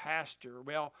as a pastor,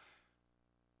 well,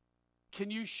 can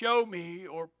you show me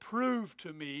or prove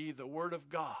to me the Word of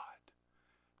God?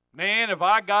 Man, have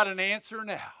I got an answer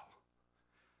now.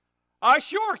 I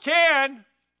sure can.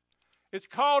 It's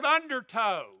called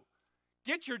undertow.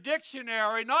 Get your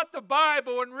dictionary, not the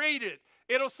Bible, and read it.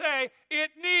 It'll say,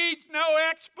 it needs no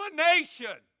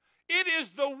explanation. It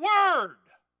is the Word.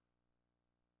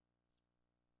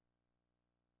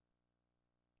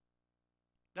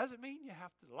 Doesn't mean you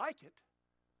have to like it.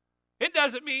 It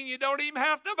doesn't mean you don't even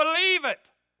have to believe it.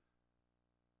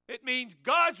 It means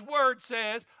God's Word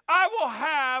says, I will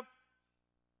have,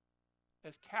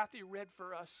 as Kathy read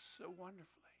for us so wonderfully,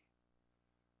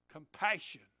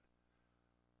 compassion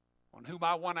on whom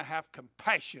I want to have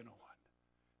compassion on.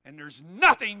 And there's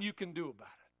nothing you can do about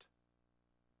it.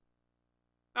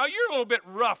 Now, you're a little bit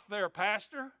rough there,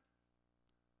 Pastor.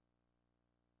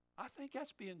 I think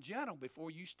that's being gentle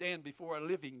before you stand before a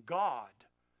living God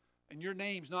and your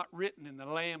name's not written in the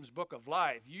Lamb's book of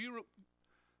life. You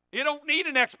don't need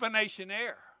an explanation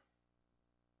there.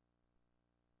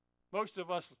 Most of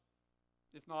us,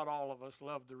 if not all of us,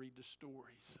 love to read the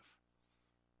stories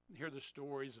and hear the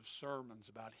stories of sermons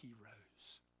about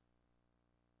heroes.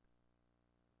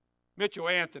 Mitchell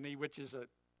Anthony, which is an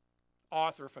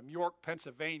author from York,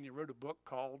 Pennsylvania, wrote a book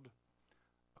called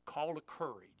A Call to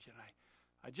Courage. And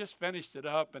I just finished it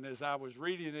up, and as I was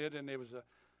reading it, and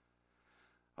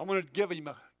I want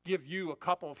to give you a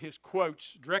couple of his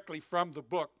quotes directly from the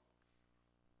book.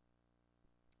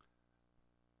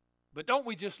 But don't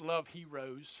we just love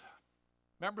heroes?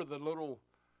 Remember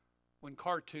when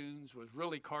cartoons was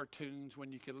really cartoons,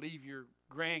 when you could leave your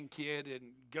grandkid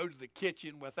and go to the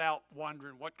kitchen without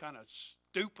wondering what kind of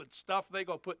stupid stuff they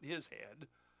going to put in his head.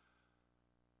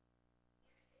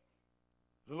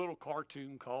 The little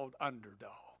cartoon called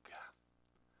Underdog.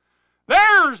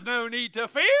 There's no need to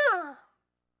fear.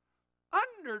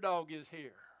 Underdog is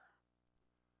here.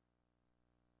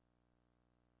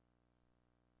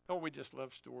 Don't we just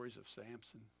love stories of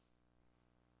Samson?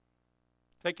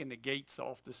 Taking the gates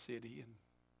off the city, and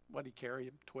what he carried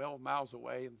him 12 miles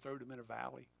away and threw him in a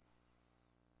valley.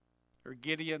 Or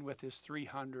Gideon with his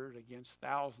 300 against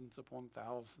thousands upon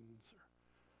thousands.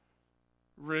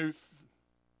 Or Ruth.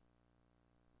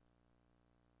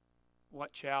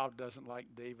 What child doesn't like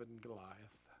David and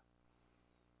Goliath?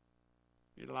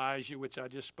 Elijah, which I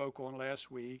just spoke on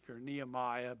last week, or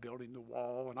Nehemiah building the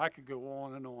wall, and I could go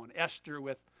on and on. Esther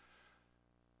with,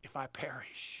 if I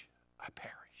perish, I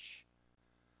perish.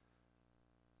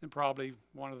 And probably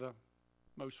one of the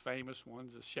most famous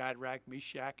ones is Shadrach,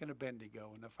 Meshach, and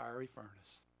Abednego in the fiery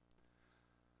furnace.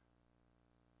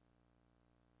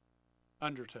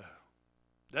 Undertow.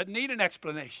 Doesn't need an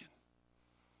explanation.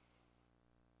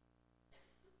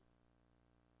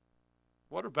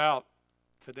 What about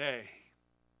today?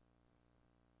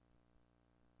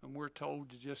 And we're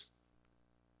told to just,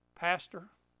 Pastor,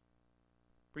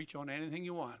 preach on anything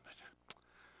you want, but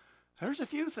there's a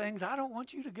few things I don't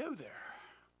want you to go there.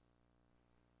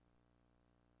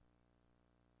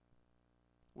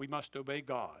 We must obey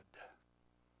God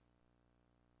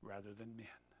rather than men.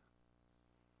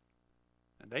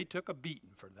 And they took a beating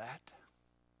for that.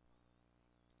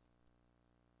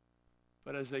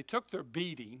 But as they took their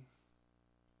beating,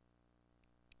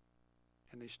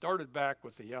 and they started back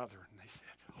with the other, and they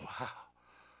said, wow,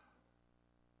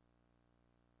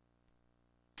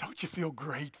 don't you feel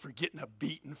great for getting a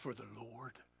beating for the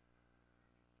Lord?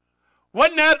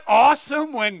 Wasn't that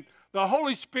awesome when the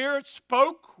Holy Spirit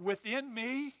spoke within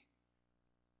me?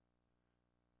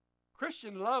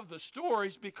 Christians love the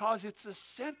stories because it's the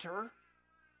center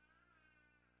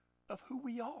of who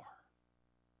we are.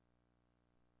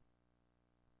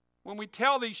 When we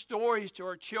tell these stories to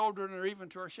our children or even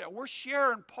to ourselves, we're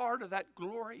sharing part of that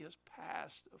glorious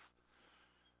past of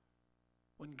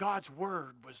when God's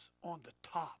Word was on the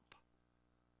top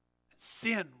and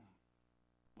sin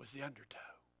was the undertow.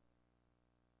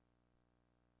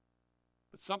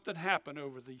 But something happened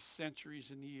over these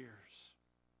centuries and years.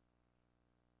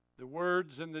 The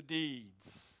words and the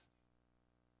deeds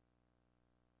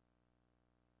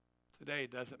today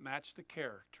doesn't match the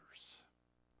characters.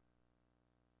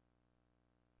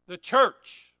 The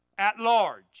church at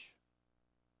large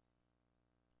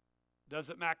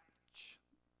doesn't match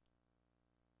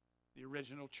the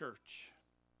original church.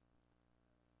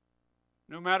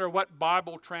 No matter what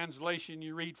Bible translation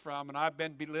you read from, and I've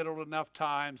been belittled enough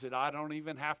times that I don't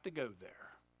even have to go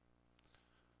there.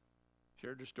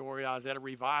 Shared the story. I was at a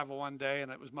revival one day,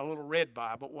 and it was my little red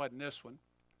Bible. It wasn't this one.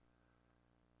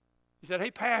 He said,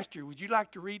 "Hey, Pastor, would you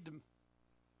like to read them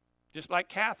just like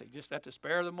Kathy, just at the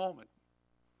spare of the moment?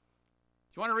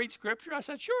 Do you want to read Scripture?" I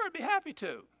said, "Sure, I'd be happy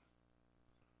to."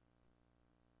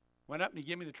 Went up and he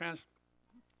gave me the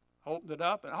opened it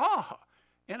up, and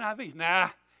NIV.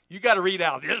 Nah, you got to read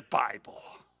out of this Bible.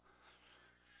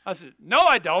 I said, "No,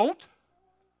 I don't."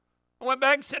 I went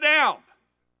back and sat down.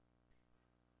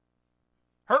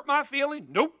 Hurt my feeling?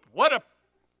 Nope.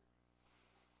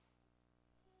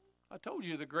 I told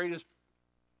you the greatest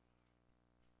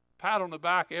pat on the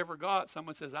back I ever got.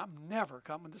 Someone says, "I'm never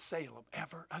coming to Salem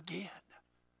ever again."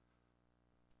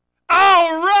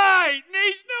 All right,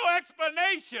 needs no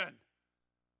explanation.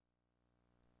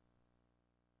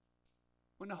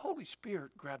 When the Holy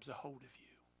Spirit grabs a hold of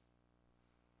you,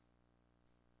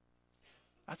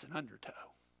 that's an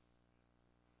undertow.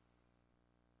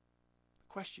 The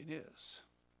question is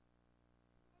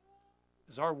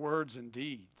our words and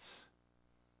deeds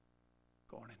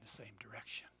going in the same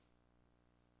direction?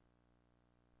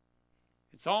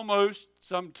 It's almost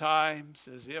sometimes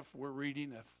as if we're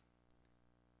reading a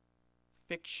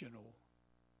fictional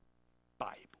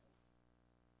Bible.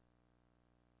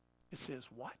 It says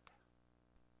what?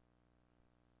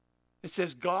 It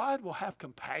says God will have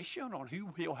compassion on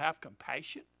who He'll have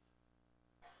compassion.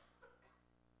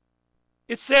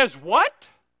 It says what?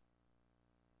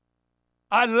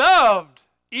 I loved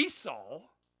Esau,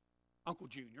 Uncle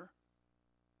Junior,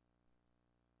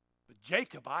 but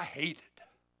Jacob I hated.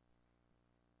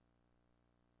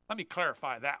 Let me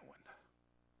clarify that one.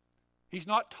 He's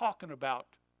not talking about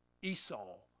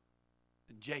Esau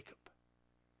and Jacob.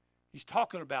 He's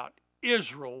talking about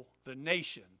Israel, the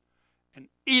nation, and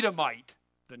Edomite,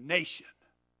 the nation.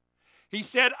 He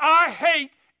said, "I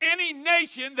hate any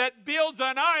nation that builds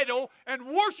an idol and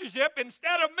worships it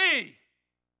instead of me."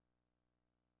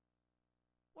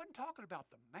 Wasn't talking about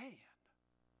the man.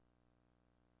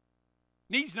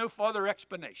 Needs no further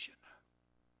explanation.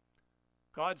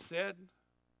 God said,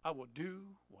 "I will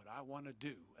do what I want to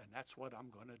do, and that's what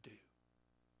I'm going to do."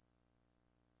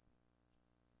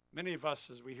 Many of us,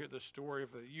 as we hear the story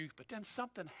of the youth, but then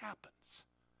something happens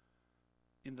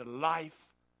in the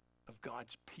life of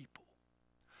God's people.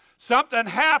 Something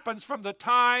happens from the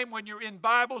time when you're in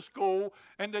Bible school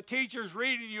and the teacher's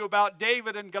reading you about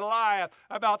David and Goliath,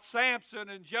 about Samson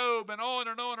and Job, and on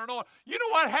and on and on. You know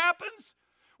what happens?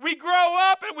 We grow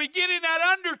up and we get in that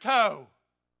undertow.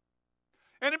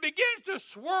 And it begins to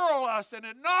swirl us and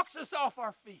it knocks us off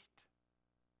our feet.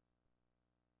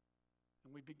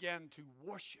 And we begin to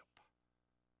worship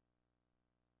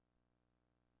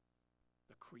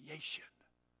the creation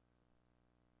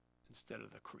instead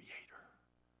of the Creator.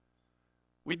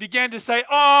 We begin to say,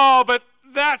 "Oh, but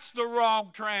that's the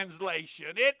wrong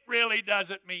translation. It really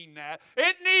doesn't mean that.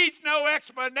 It needs no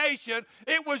explanation.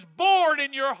 It was born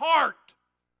in your heart."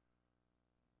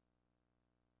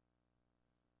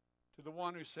 To the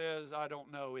one who says, "I don't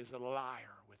know," is a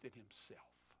liar within himself.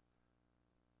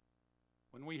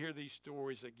 When we hear these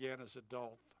stories again as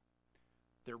adults,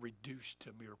 they're reduced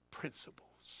to mere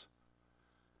principles.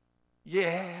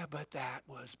 Yeah, but that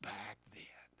was back then.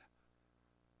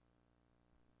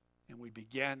 And we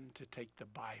begin to take the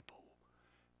Bible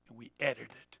and we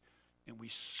edit it and we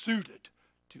suit it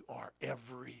to our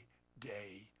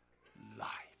everyday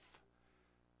life.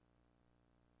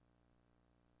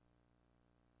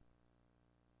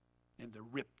 And the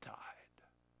riptide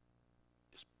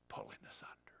is pulling us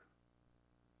under.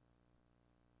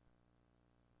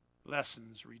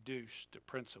 Lessons reduced to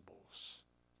principles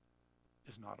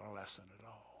is not a lesson at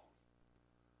all.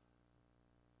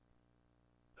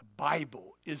 The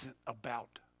Bible isn't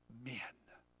about men.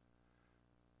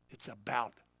 It's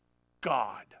about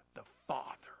God, the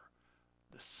Father,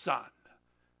 the Son,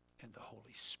 and the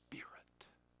Holy Spirit.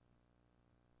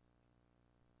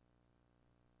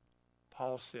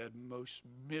 Paul said, "Most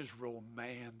miserable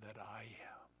man that I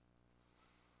am."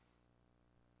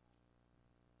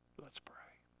 Let's pray.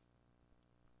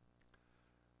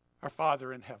 Our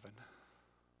Father in heaven,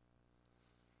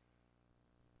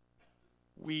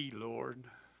 we,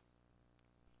 Lord,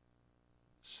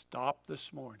 Stop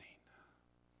this morning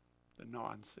the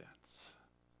nonsense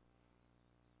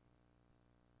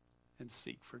and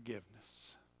seek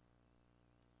forgiveness.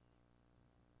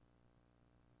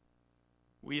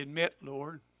 We admit,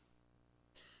 Lord,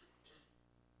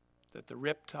 that the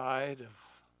Riptide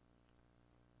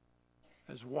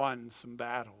has won some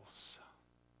battles.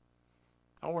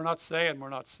 Oh, we're not saying we're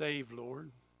not saved, Lord.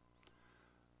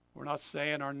 We're not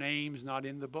saying our name's not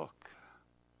in the book.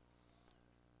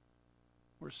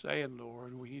 We're saying,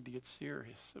 Lord, we need to get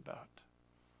serious about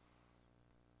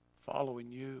following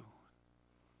you.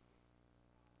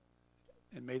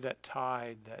 And may that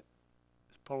tide that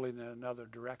is pulling in another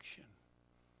direction,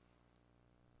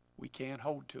 we can't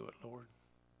hold to it, Lord.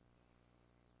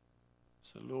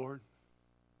 So, Lord,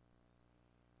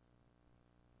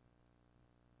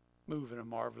 move in a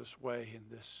marvelous way in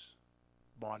this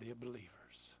body of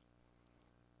believers,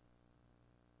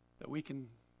 that we can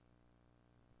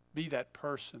be that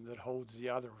person that holds the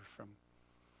other from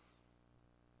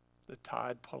the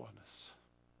tide pulling us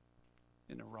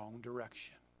in the wrong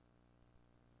direction.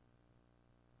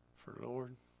 For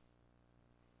Lord,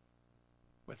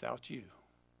 without you,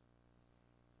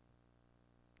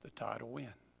 the tide will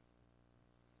win.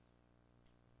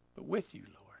 But with you,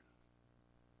 Lord,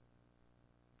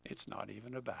 it's not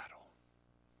even a battle.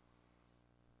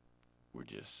 We're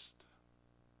just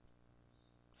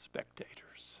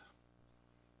spectators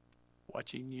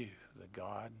watching you, the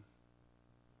God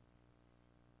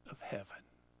of heaven,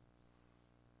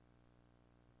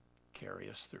 carry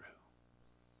us through.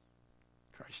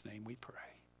 In Christ's name we pray.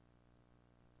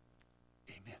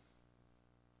 Amen.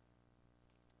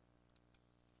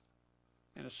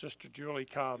 And as Sister Julie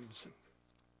comes and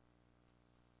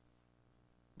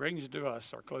brings to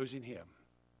us our closing hymn,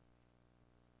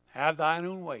 Have thine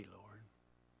own way, Lord.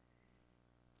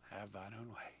 Have thine own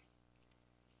way.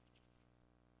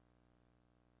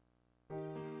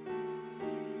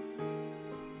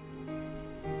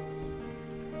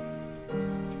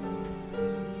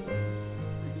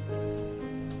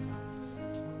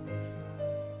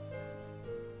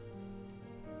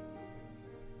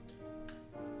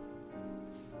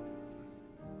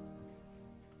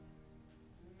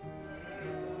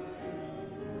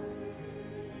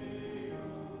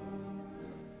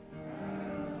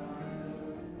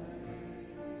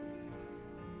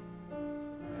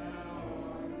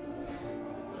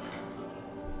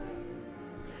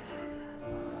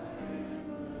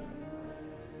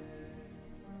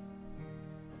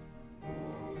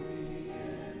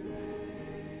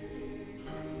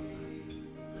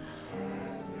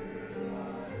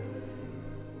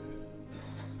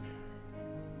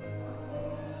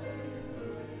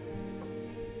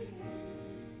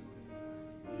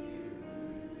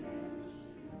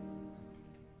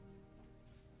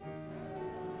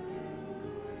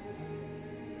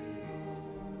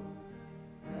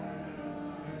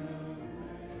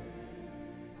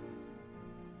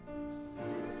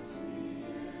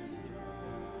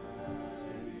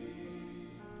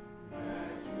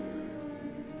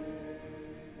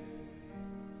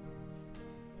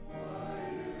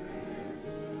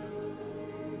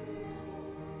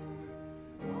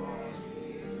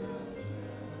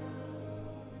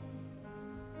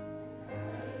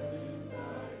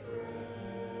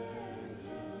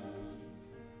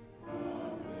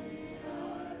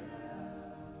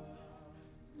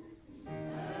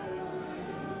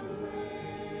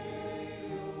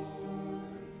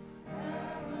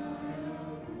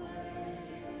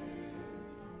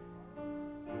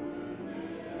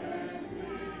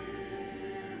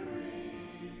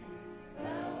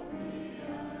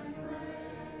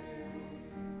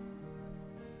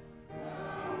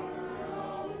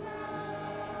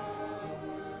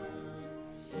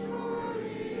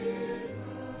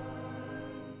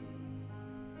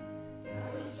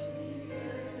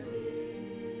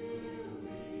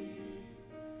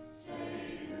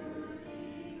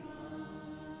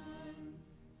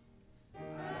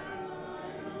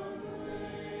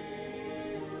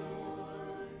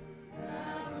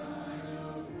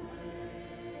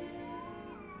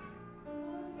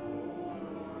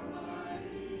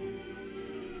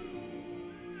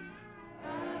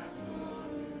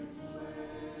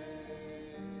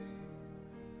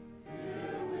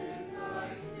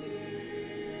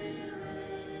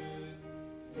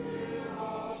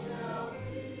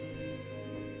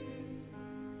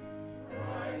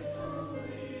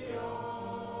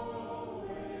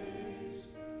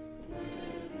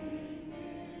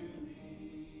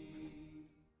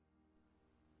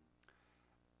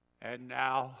 And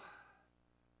now,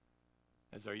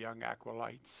 as our young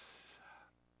acolytes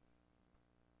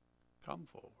come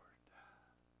forward,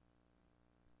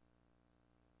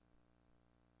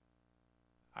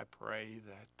 I pray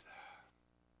that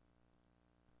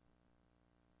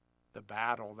the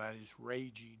battle that is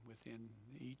raging within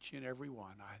each and every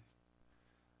one,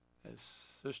 as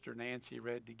Sister Nancy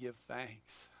read, to give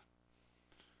thanks.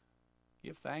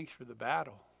 Give thanks for the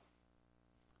battle.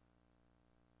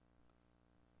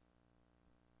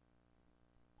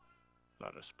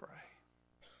 Let us pray.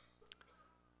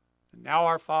 And now,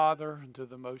 our Father, unto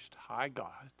the Most High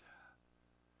God,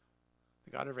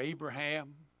 the God of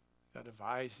Abraham, the God of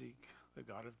Isaac, the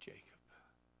God of Jacob,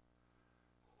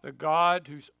 the God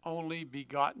whose only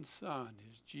begotten Son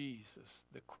is Jesus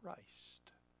the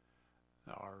Christ,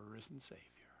 our risen Savior.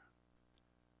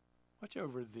 Watch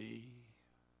over thee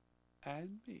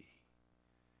and me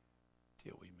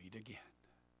till we meet again.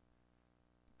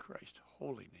 In Christ's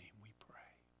holy name we pray.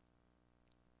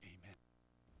 Amen.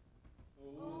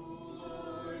 Oh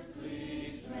Lord,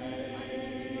 please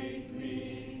make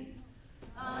me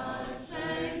a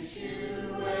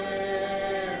sanctuary.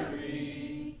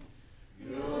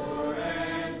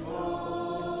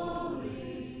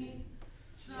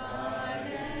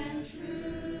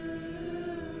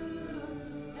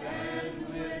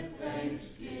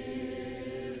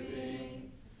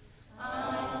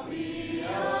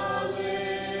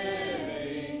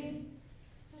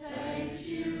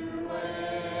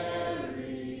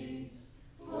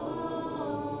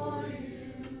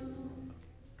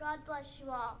 God bless you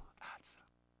all.